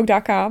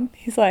dashingrogue.com,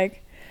 he's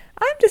like,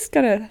 I'm just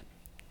going to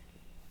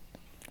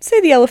say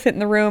the elephant in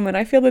the room, and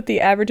I feel that the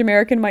average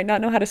American might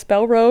not know how to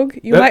spell rogue.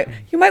 You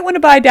might want to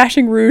buy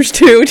Dashing Rouge,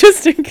 too,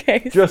 just in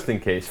case. Just in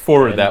case.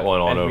 Forward and- that one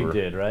on and over. we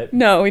did, right?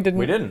 No, we didn't.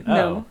 We didn't? No.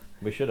 Oh,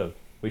 we should have.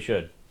 We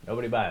should.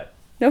 Nobody buy it.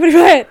 Nobody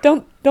buy it.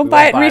 Don't We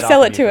buy it won't and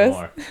resell off it to of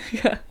us. you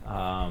for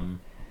more.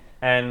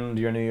 And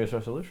your New Year's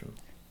resolution?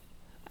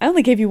 I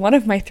only gave you one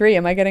of my 3.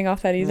 Am I getting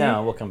off that easy?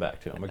 No, we'll come back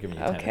to it. We're giving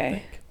you time Okay. to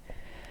think.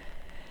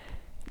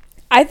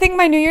 I think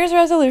my New Year's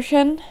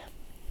resolution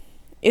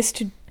is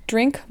to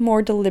drink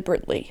more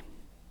deliberately.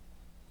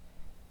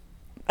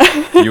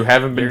 You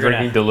haven't been You're gonna-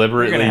 drinking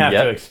deliberately You're going to have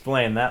yet? to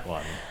explain that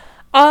one.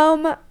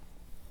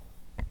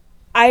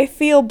 I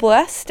feel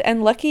blessed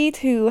and lucky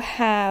to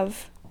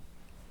have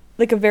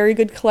like a very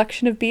good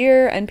collection of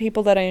beer and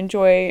people that I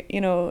enjoy,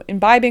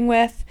 imbibing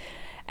with.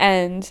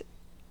 And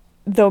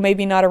though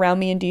maybe not around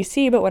me in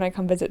DC, but when I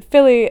come visit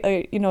Philly,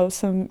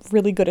 some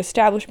really good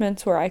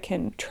establishments where I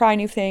can try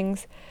new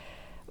things.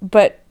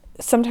 But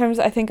sometimes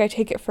I think I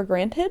take it for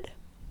granted.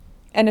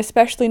 And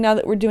especially now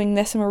that we're doing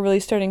this and we're really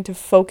starting to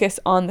focus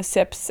on the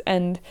sips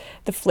and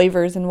the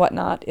flavors and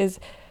whatnot, is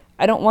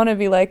I don't want to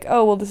be like,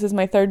 oh, well, this is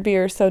my 3rd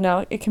beer, so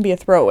now it can be a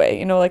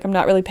throwaway. Like I'm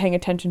not really paying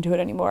attention to it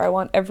anymore. I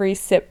want every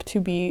sip to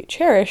be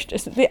cherished.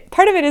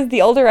 Part of it is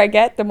the older I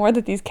get, the more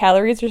that these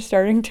calories are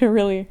starting to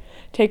really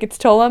take its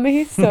toll on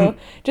me. So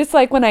just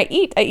like when I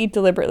eat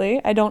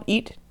deliberately. I don't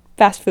eat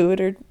fast food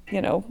or,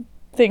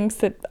 things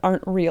that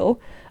aren't real.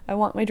 I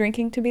want my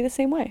drinking to be the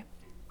same way.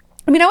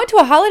 I mean, I went to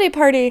a holiday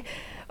party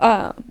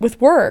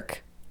with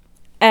work,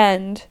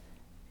 and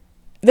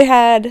they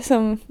had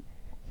some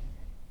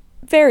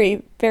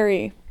very,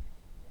 very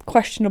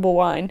questionable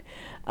wine.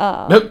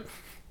 Nope.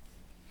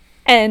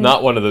 And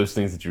Not one of those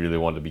things that you really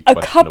want to be a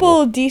questionable.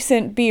 couple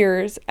decent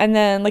beers, and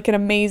then like an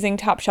amazing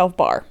top shelf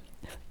bar.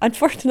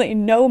 Unfortunately,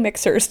 no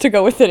mixers to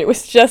go with it. It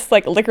was just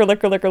like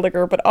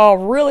liquor, but all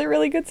really,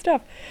 really good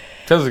stuff.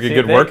 Sounds like a See,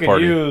 good they work could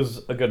party.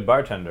 use a good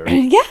bartender.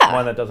 Yeah.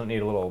 One that doesn't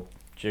need a little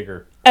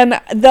jigger. And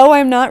though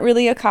I'm not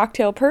really a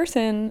cocktail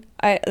person,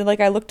 I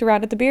looked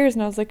around at the beers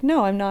and I was like,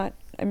 no, I'm not.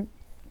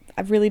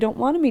 I really don't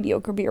want a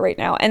mediocre beer right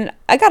now. And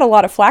I got a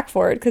lot of flack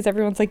for it because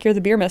everyone's like, you're the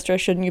beer mistress.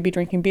 Shouldn't you be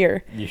drinking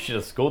beer? You should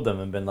have schooled them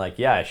and been like,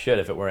 yeah, I should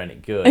if it were any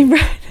good.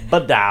 Right.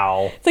 But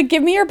now. It's like,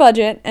 give me your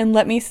budget and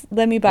let me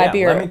buy Yeah,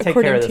 beer let me take care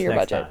according of to this your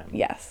next budget. time.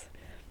 Yes.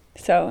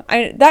 So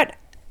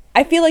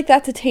I feel like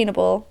that's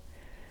attainable,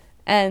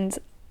 and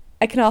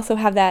I can also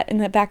have that in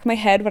the back of my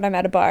head when I'm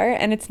at a bar,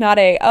 and it's not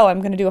I'm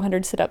going to do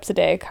 100 sit-ups a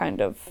day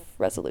kind of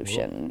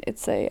resolution. Whoa.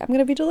 It's I'm going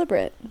to be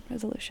deliberate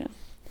resolution.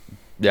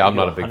 Yeah, I'm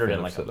not a big 100 fan in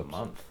of like a sit-ups.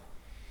 month.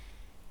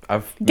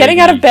 Getting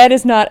out of bed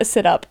is not a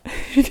sit-up.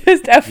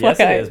 Just FYI. Yes,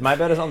 it is. My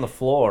bed is on the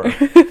floor.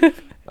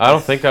 I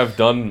don't think I've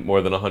done more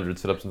than 100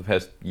 sit-ups in the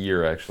past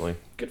year, actually.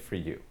 Good for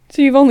you.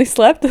 So you've only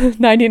slept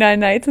 99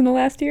 nights in the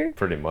last year?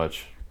 Pretty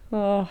much.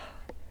 Oh.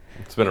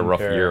 It's been a rough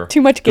year.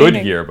 Too much gaming.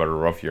 Good year, but a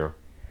rough year.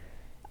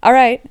 All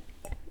right,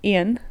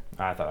 Ian.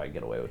 I thought I'd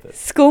get away with it.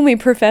 School me,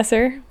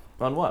 Professor.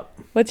 On what?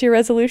 What's your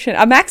resolution?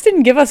 Max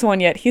didn't give us one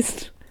yet.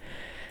 He's...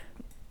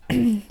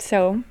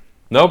 So...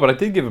 No, but I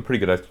did give a pretty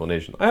good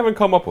explanation. I haven't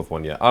come up with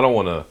one yet. I don't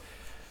want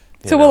to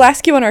So we'll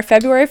ask you on our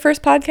February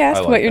 1st podcast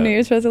like what your that. New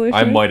Year's resolution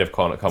I is. might have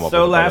come up with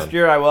So it by last then.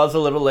 year I was a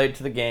little late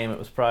to the game. It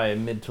was probably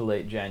mid to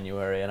late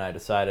January, and I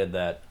decided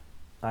that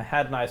I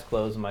had nice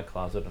clothes in my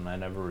closet and I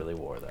never really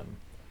wore them.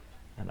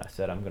 And I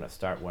said I'm going to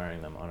start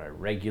wearing them on a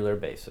regular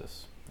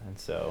basis. And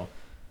so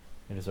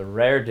it is a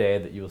rare day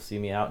that you will see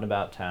me out and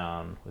about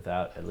town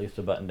without at least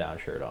a button-down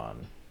shirt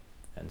on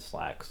and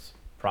slacks,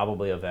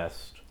 probably a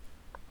vest,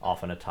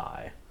 often a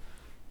tie,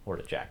 or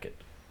a jacket.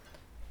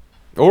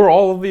 Or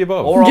all of the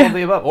above. Or all of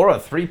the above, or a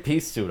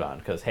three-piece suit on,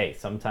 because, hey,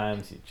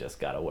 sometimes you just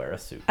got to wear a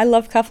suit. I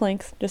love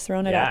cufflinks, just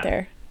throwing it out Yeah.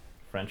 there.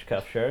 French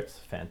cuff shirts,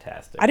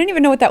 fantastic. I didn't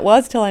even know what that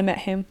was till I met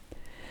him.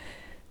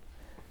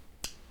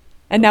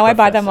 And now I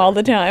buy them all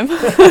the time.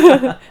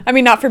 I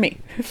mean, not for me.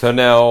 So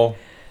now,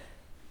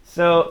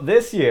 So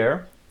this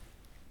year,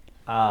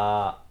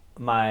 my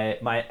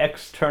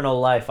external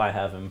life I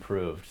have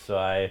improved. So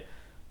I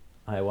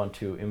want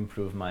to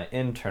improve my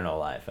internal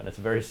life, and it's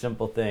a very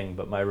simple thing,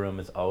 but my room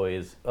is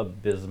always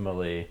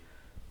abysmally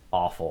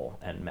awful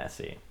and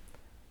messy.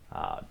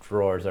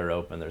 Drawers are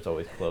open. There's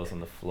always clothes on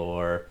the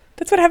floor.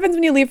 That's what happens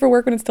when you leave for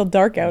work when it's still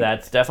dark out.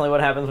 That's definitely what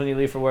happens when you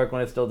leave for work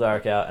when it's still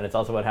dark out, and it's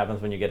also what happens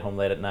when you get home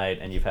late at night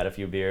and you've had a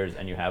few beers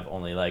and you have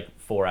only like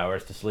 4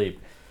 hours to sleep.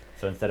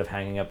 So instead of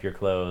hanging up your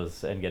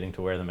clothes and getting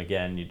to wear them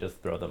again, you just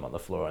throw them on the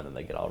floor and then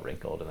they get all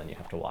wrinkled and then you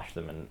have to wash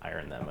them and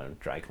iron them and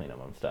dry clean them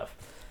and stuff.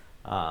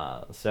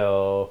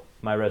 So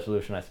my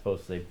resolution, I suppose,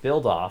 is they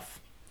build off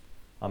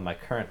on my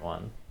current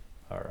one,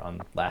 or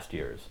on last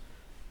year's,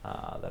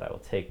 that I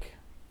will take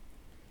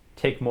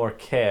more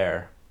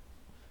care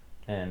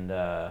and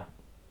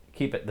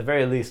keep at the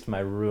very least my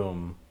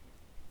room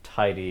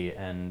tidy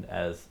and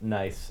as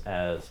nice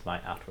as my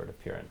outward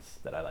appearance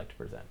that I like to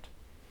present.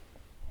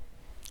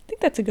 I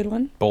think that's a good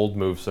one. bold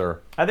move, sir.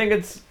 I think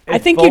it's I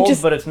think you bold,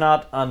 just- but it's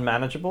not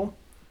unmanageable.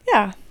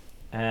 Yeah.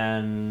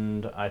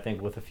 And I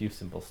think with a few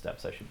simple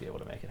steps, I should be able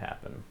to make it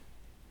happen.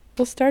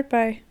 We'll start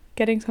by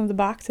getting some of the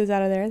boxes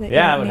out of there. That you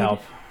Yeah, it don't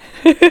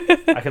would need.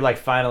 help. I could like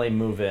finally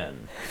move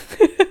in.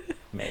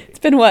 Maybe. It's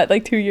been what,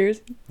 like 2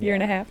 years? Year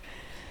and a half?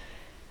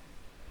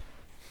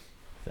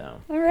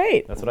 So All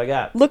right. that's what I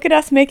got. Look at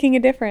us making a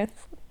difference.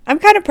 I'm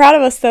kind of proud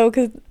of us, though,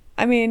 because,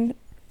 I mean,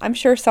 I'm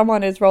sure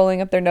someone is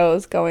rolling up their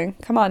nose going,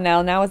 come on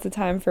now is the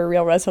time for a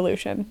real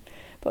resolution.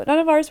 But none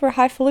of ours were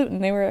highfalutin.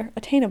 They were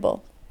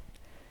attainable.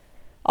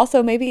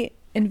 Also, maybe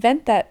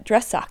invent that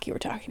dress sock you were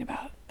talking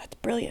about. That's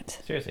brilliant.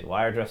 Seriously,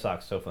 why are dress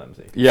socks so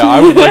flimsy? Yeah, I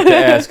would like to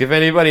ask if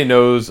anybody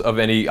knows of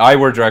any. I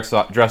wear dress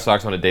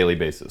socks on a daily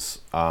basis.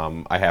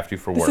 I have to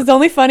for This work. is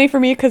only funny for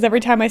me because every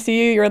time I see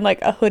you, you're in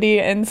like a hoodie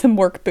and some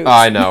work boots.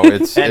 I know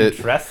it's And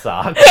dress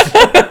socks.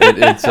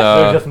 it's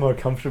They're just more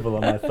comfortable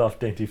on my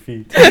soft, dainty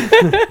feet.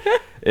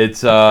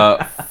 it's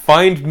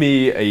find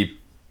me a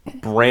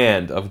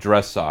brand of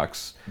dress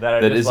socks That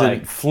are that just isn't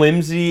like-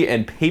 flimsy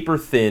and paper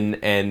thin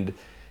and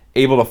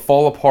able to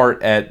fall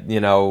apart at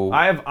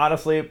I have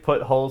honestly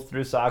put holes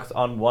through socks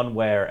on one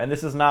wear, and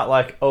this is not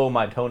like, oh,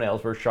 my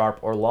toenails were sharp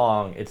or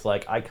long. It's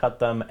like I cut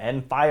them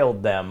and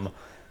filed them,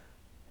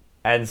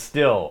 and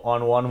still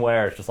on one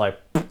wear, it's just like,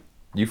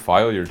 You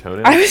file your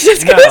toenails? I was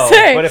just no. going to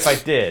say. But if I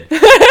did,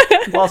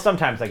 well,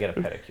 sometimes I get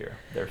a pedicure.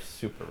 They're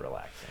super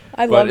relaxing.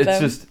 I but love it's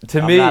them. just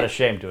to I'm me not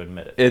ashamed to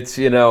admit it.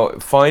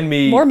 it's find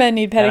me More men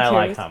need And I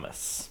like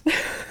pedicures.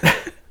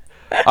 hummus.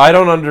 I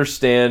don't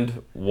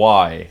understand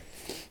why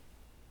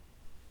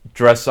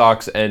dress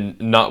socks and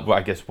not, well,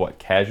 I guess, what,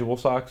 casual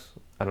socks?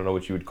 I don't know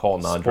what you would call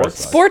non-dress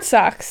socks. Sports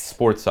socks.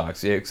 Sports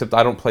socks, yeah, except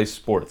I don't play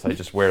sports. I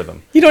just wear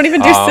them. You don't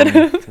even do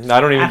sit-ups.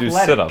 I don't even do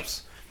Athletic.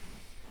 sit-ups.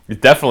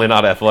 Definitely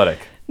not athletic.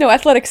 No,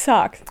 athletic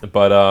socks.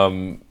 But, I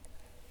mean,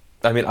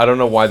 I don't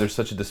know why there's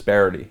such a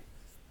disparity.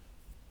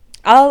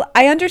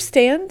 I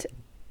understand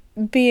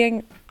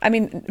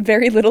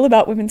very little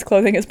about women's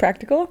clothing is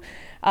practical.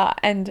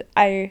 And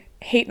I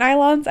hate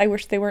nylons. I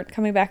wish they weren't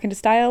coming back into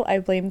style. I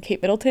blame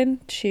Kate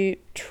Middleton. She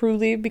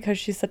truly, because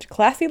she's such a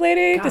classy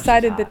lady, God, she's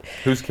decided hot. that,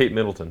 Who's Kate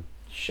Middleton?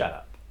 Shut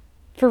up.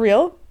 for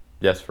real?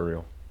 Yes, for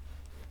real.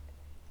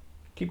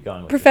 Keep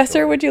going with your Professor,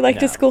 story. would you like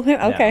to No, school him?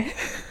 no. Okay.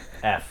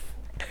 F.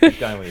 Keep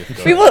going with your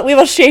story. We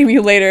will shame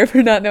you later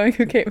for not knowing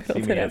who Kate See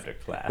Middleton me is. after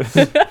class.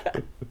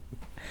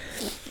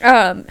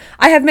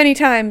 I have many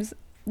times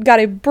got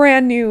a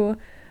brand new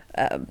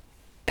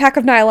pack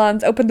of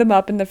nylons, opened them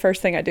up, and the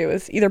first thing I do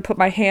is either put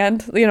my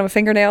hand, my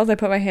fingernails, I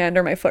put my hand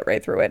or my foot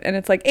right through it. And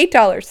it's like $8.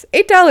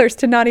 $8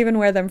 to not even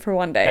wear them for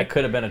one day. That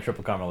could have been a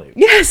triple carmelite.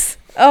 Yes!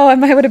 Oh, I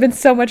would have been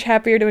so much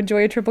happier to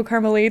enjoy a triple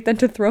carmelite than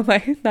to throw my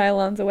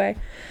nylons away.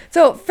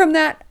 So from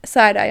that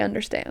side, I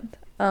understand.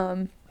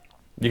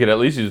 You could at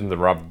least use them to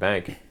rob a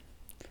bank.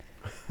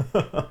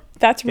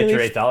 That's Get really...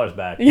 your $8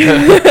 back.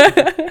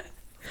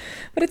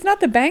 But it's not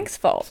the bank's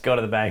fault. Just go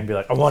to the bank and be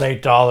like, I want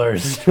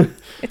 $8.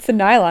 It's the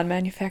nylon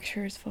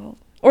manufacturer's fault.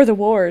 Or the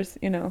wars,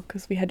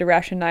 because we had to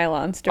ration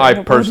nylons during I the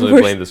World personally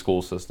Wars. blame the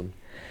school system.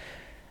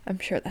 I'm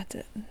sure that's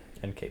it.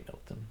 And Kate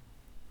Middleton.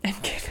 And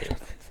give it.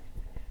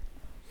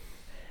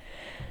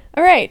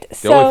 All right, The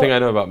so only thing I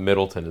know about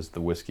Middleton is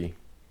the whiskey.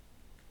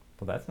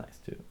 Well, that's nice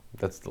too.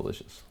 That's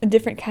delicious. a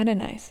different kind of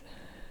nice.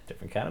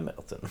 Different kind of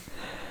Middleton.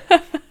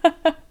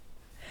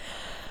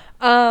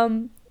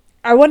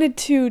 I wanted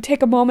to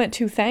take a moment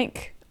to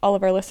thank all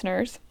of our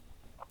listeners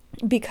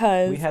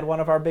because We had one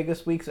of our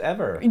biggest weeks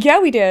ever. yeah,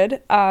 we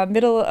did.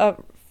 Middle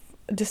of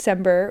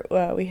December,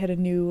 we had a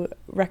new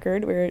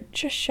record. We were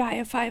just shy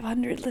of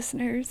 500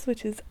 listeners,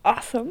 which is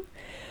awesome.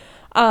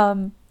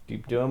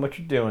 Keep doing what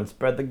you're doing.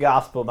 Spread the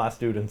gospel, my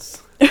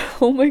students.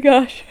 Oh my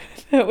gosh,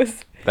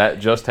 That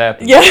just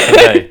happened Yeah.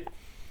 today.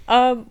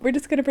 we're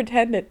just gonna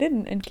pretend it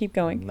didn't and keep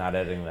going. Not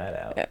editing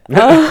that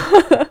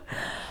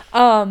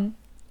out.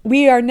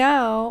 We are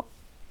now,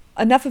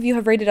 enough of you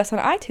have rated us on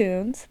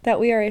iTunes that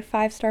we are a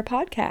 5-star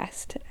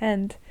podcast.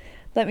 And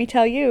let me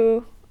tell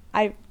you,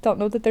 I don't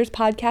know that there's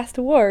podcast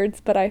awards,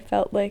 but I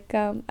felt like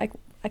I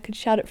could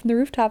shout it from the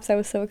rooftops. I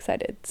was so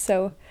excited.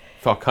 So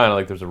Felt kind of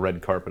like there's a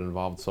red carpet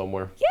involved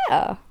somewhere.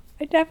 yeah,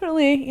 I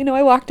definitely,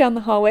 I walked down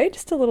the hallway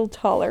just a little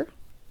taller.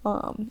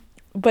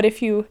 But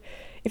if you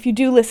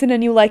do listen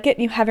and you like it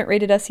and you haven't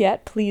rated us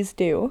yet, please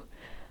do.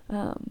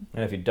 And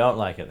if you don't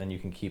like it, then you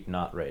can keep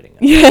not rating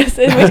it. Yes,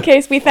 in which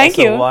case we thank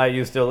Also, you. why are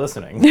you still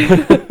listening?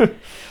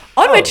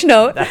 On which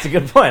note, That's a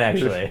good point,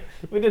 actually.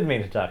 We didn't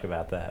mean to talk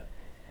about that.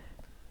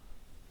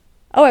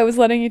 oh, I was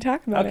letting you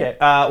talk about Okay. it.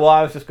 Well,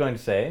 I was just going to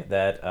say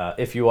that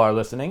if you are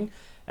listening,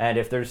 and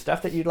if there's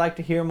stuff that you'd like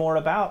to hear more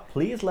about,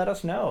 please let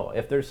us know.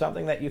 If there's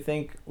something that you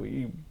think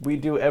we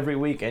do every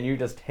week and you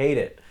just hate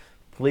it,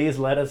 please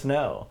let us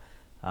know.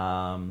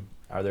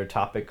 Are there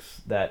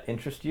topics that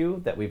interest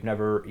you that we've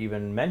never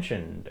even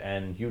mentioned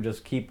and you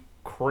just keep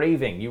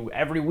craving?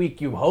 Every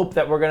week you hope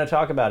that we're going to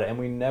talk about it and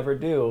we never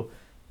do.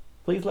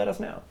 Please let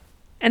us know.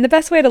 And the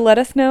best way to let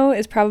us know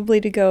is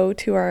probably to go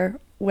to our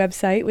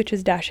website, which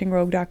is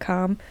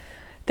dashingrogue.com.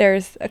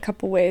 There's a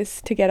couple ways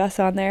to get us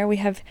on there. We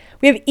have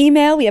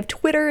email, we have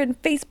Twitter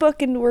and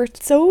Facebook, and we're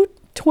so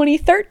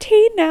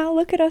 2013 now.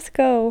 Look at us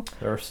go.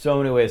 There are so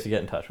many ways to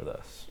get in touch with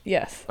us.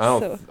 Yes. I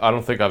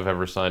don't think I've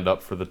ever signed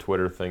up for the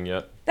Twitter thing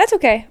yet. That's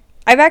okay.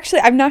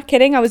 I'm not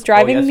kidding. I was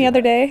driving yes, the you other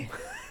have. day.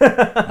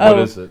 What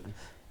is it?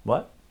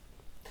 What?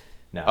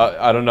 No.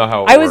 I don't know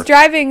how it I works. was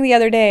driving the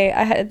other day.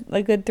 I had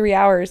a good 3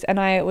 hours, and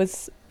I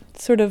was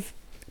sort of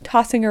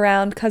tossing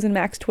around Cousin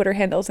Mac's Twitter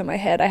handles in my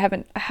head. I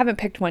haven't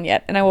picked one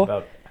yet, and I will.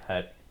 About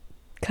at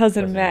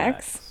Cousin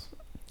Max.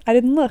 I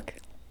didn't look.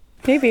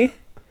 Maybe.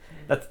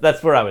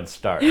 That's where I would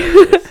start.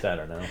 I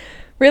don't know.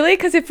 Really?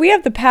 Because if we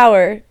have the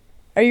power,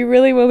 are you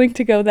really willing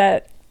to go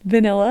that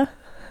vanilla?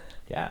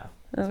 Yeah.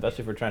 Oh.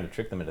 Especially if we're trying to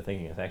trick them into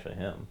thinking it's actually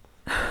him.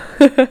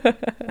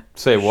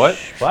 Say what?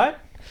 What?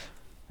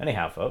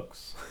 Anyhow,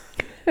 folks.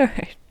 All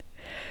right.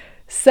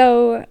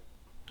 So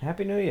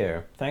Happy New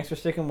Year. Thanks for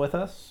sticking with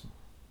us.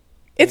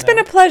 it's been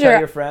a pleasure. Tell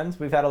your friends.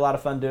 We've had a lot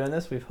of fun doing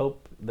this. We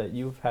hope that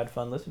you've had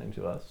fun listening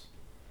to us.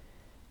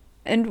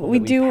 And Hope we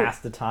that do pass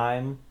the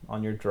time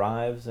on your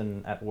drives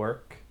and at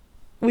work.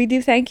 we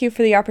do thank you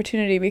for the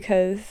opportunity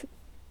because,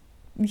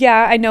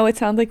 yeah, I know it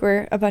sounds like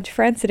we're a bunch of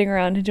friends sitting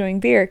around enjoying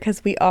beer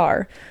because we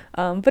are,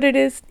 but it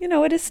is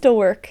still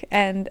work,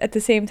 and at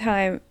the same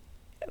time,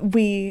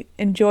 we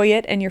enjoy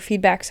it and your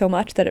feedback so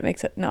much that it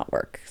makes it not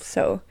work.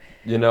 So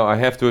I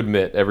have to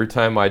admit, every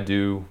time I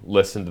do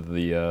listen to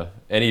the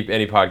any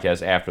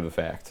podcast after the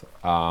fact,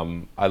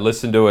 I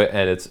listen to it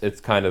and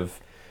it's kind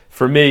of,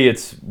 for me,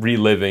 it's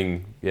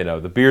reliving,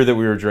 the beer that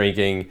we were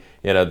drinking,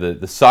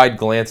 the side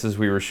glances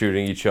we were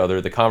shooting each other,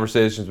 the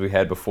conversations we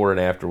had before and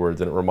afterwards,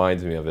 and it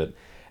reminds me of it.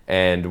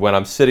 And when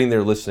I'm sitting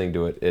there listening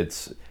to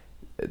it,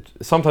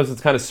 sometimes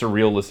it's kind of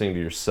surreal listening to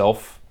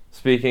yourself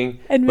speaking,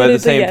 but at Admittedly, the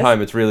same yes.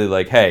 time, it's really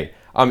like, hey,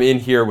 I'm in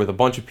here with a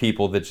bunch of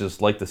people that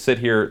just like to sit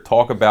here,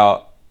 talk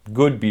about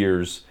good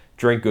beers,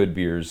 drink good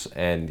beers,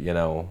 and,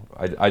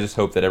 I just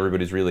hope that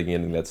everybody's really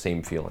getting that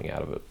same feeling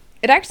out of it.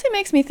 it actually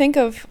makes me think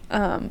of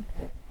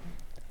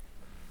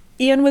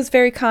Ian was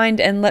very kind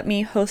and let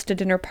me host a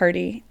dinner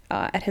party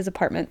at his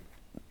apartment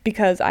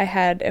because I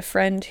had a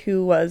friend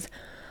who was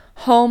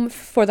home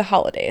for the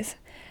holidays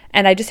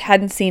and I just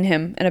hadn't seen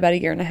him in about a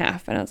year and a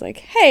half. And I was like,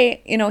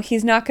 hey,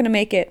 he's not going to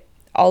make it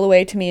all the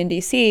way to me in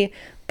DC,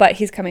 but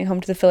he's coming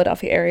home to the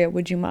Philadelphia area.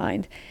 Would you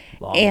mind?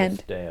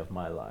 Longest day of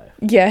my life.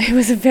 Yeah, it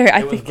was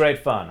It was great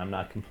fun. I'm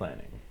not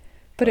complaining.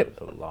 But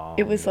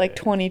it was like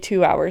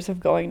 22 hours of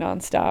going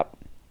nonstop.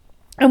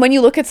 And when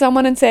you look at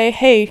someone and say,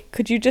 hey,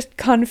 could you just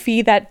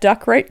confit that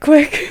duck right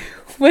quick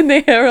when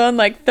they are on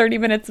like 30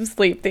 minutes of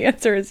sleep, the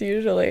answer is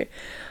usually,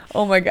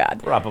 oh my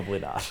God. Probably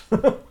not.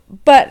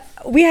 But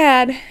we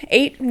had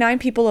 8-9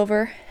 people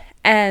over,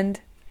 and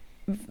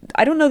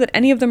I don't know that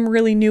any of them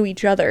really knew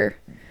each other.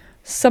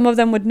 Some of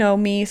them would know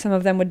me, some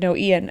of them would know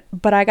Ian,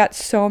 but I got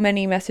so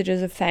many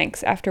messages of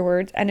thanks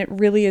afterwards, and it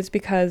really is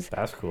because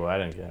That's cool. I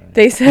didn't get it.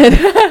 they said,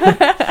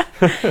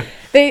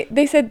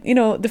 they said,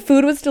 the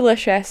food was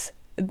delicious.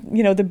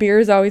 The beer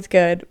is always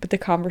good, but the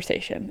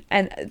conversation.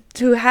 And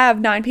to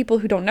have 9 people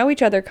who don't know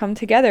each other come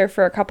together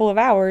for a couple of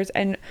hours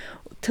and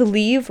to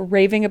leave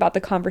raving about the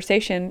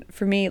conversation,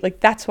 for me, like,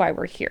 that's why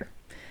we're here.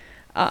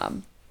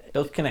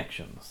 Those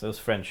connections, those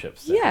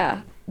friendships.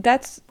 Yeah,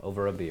 that's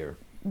over a beer.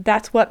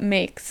 what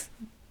makes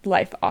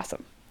life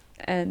awesome.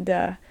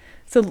 And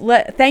So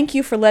thank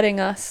you for letting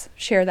us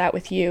share that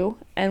with you,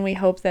 and we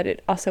hope that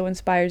it also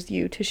inspires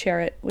you to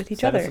share it with each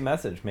Send other. us a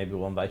message. Maybe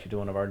we'll invite you to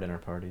one of our dinner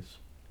parties.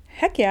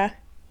 Heck yeah.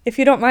 If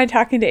you don't mind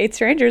talking to 8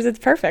 strangers, it's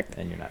perfect.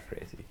 And you're not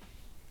crazy.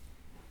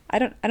 I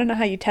don't know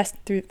how you test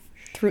through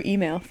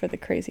email for the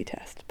crazy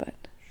test, but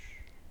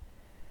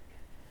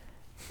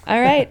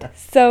all right.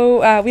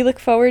 So we look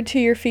forward to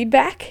your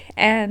feedback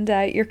and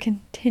your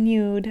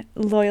continued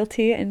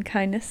loyalty and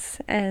kindness.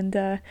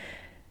 And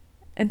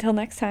until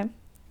next time,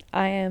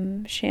 I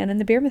am Shannon,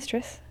 the beer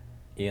mistress.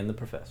 Ian the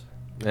professor.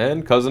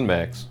 And Cousin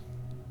Max.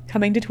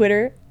 Coming to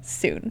Twitter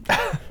soon.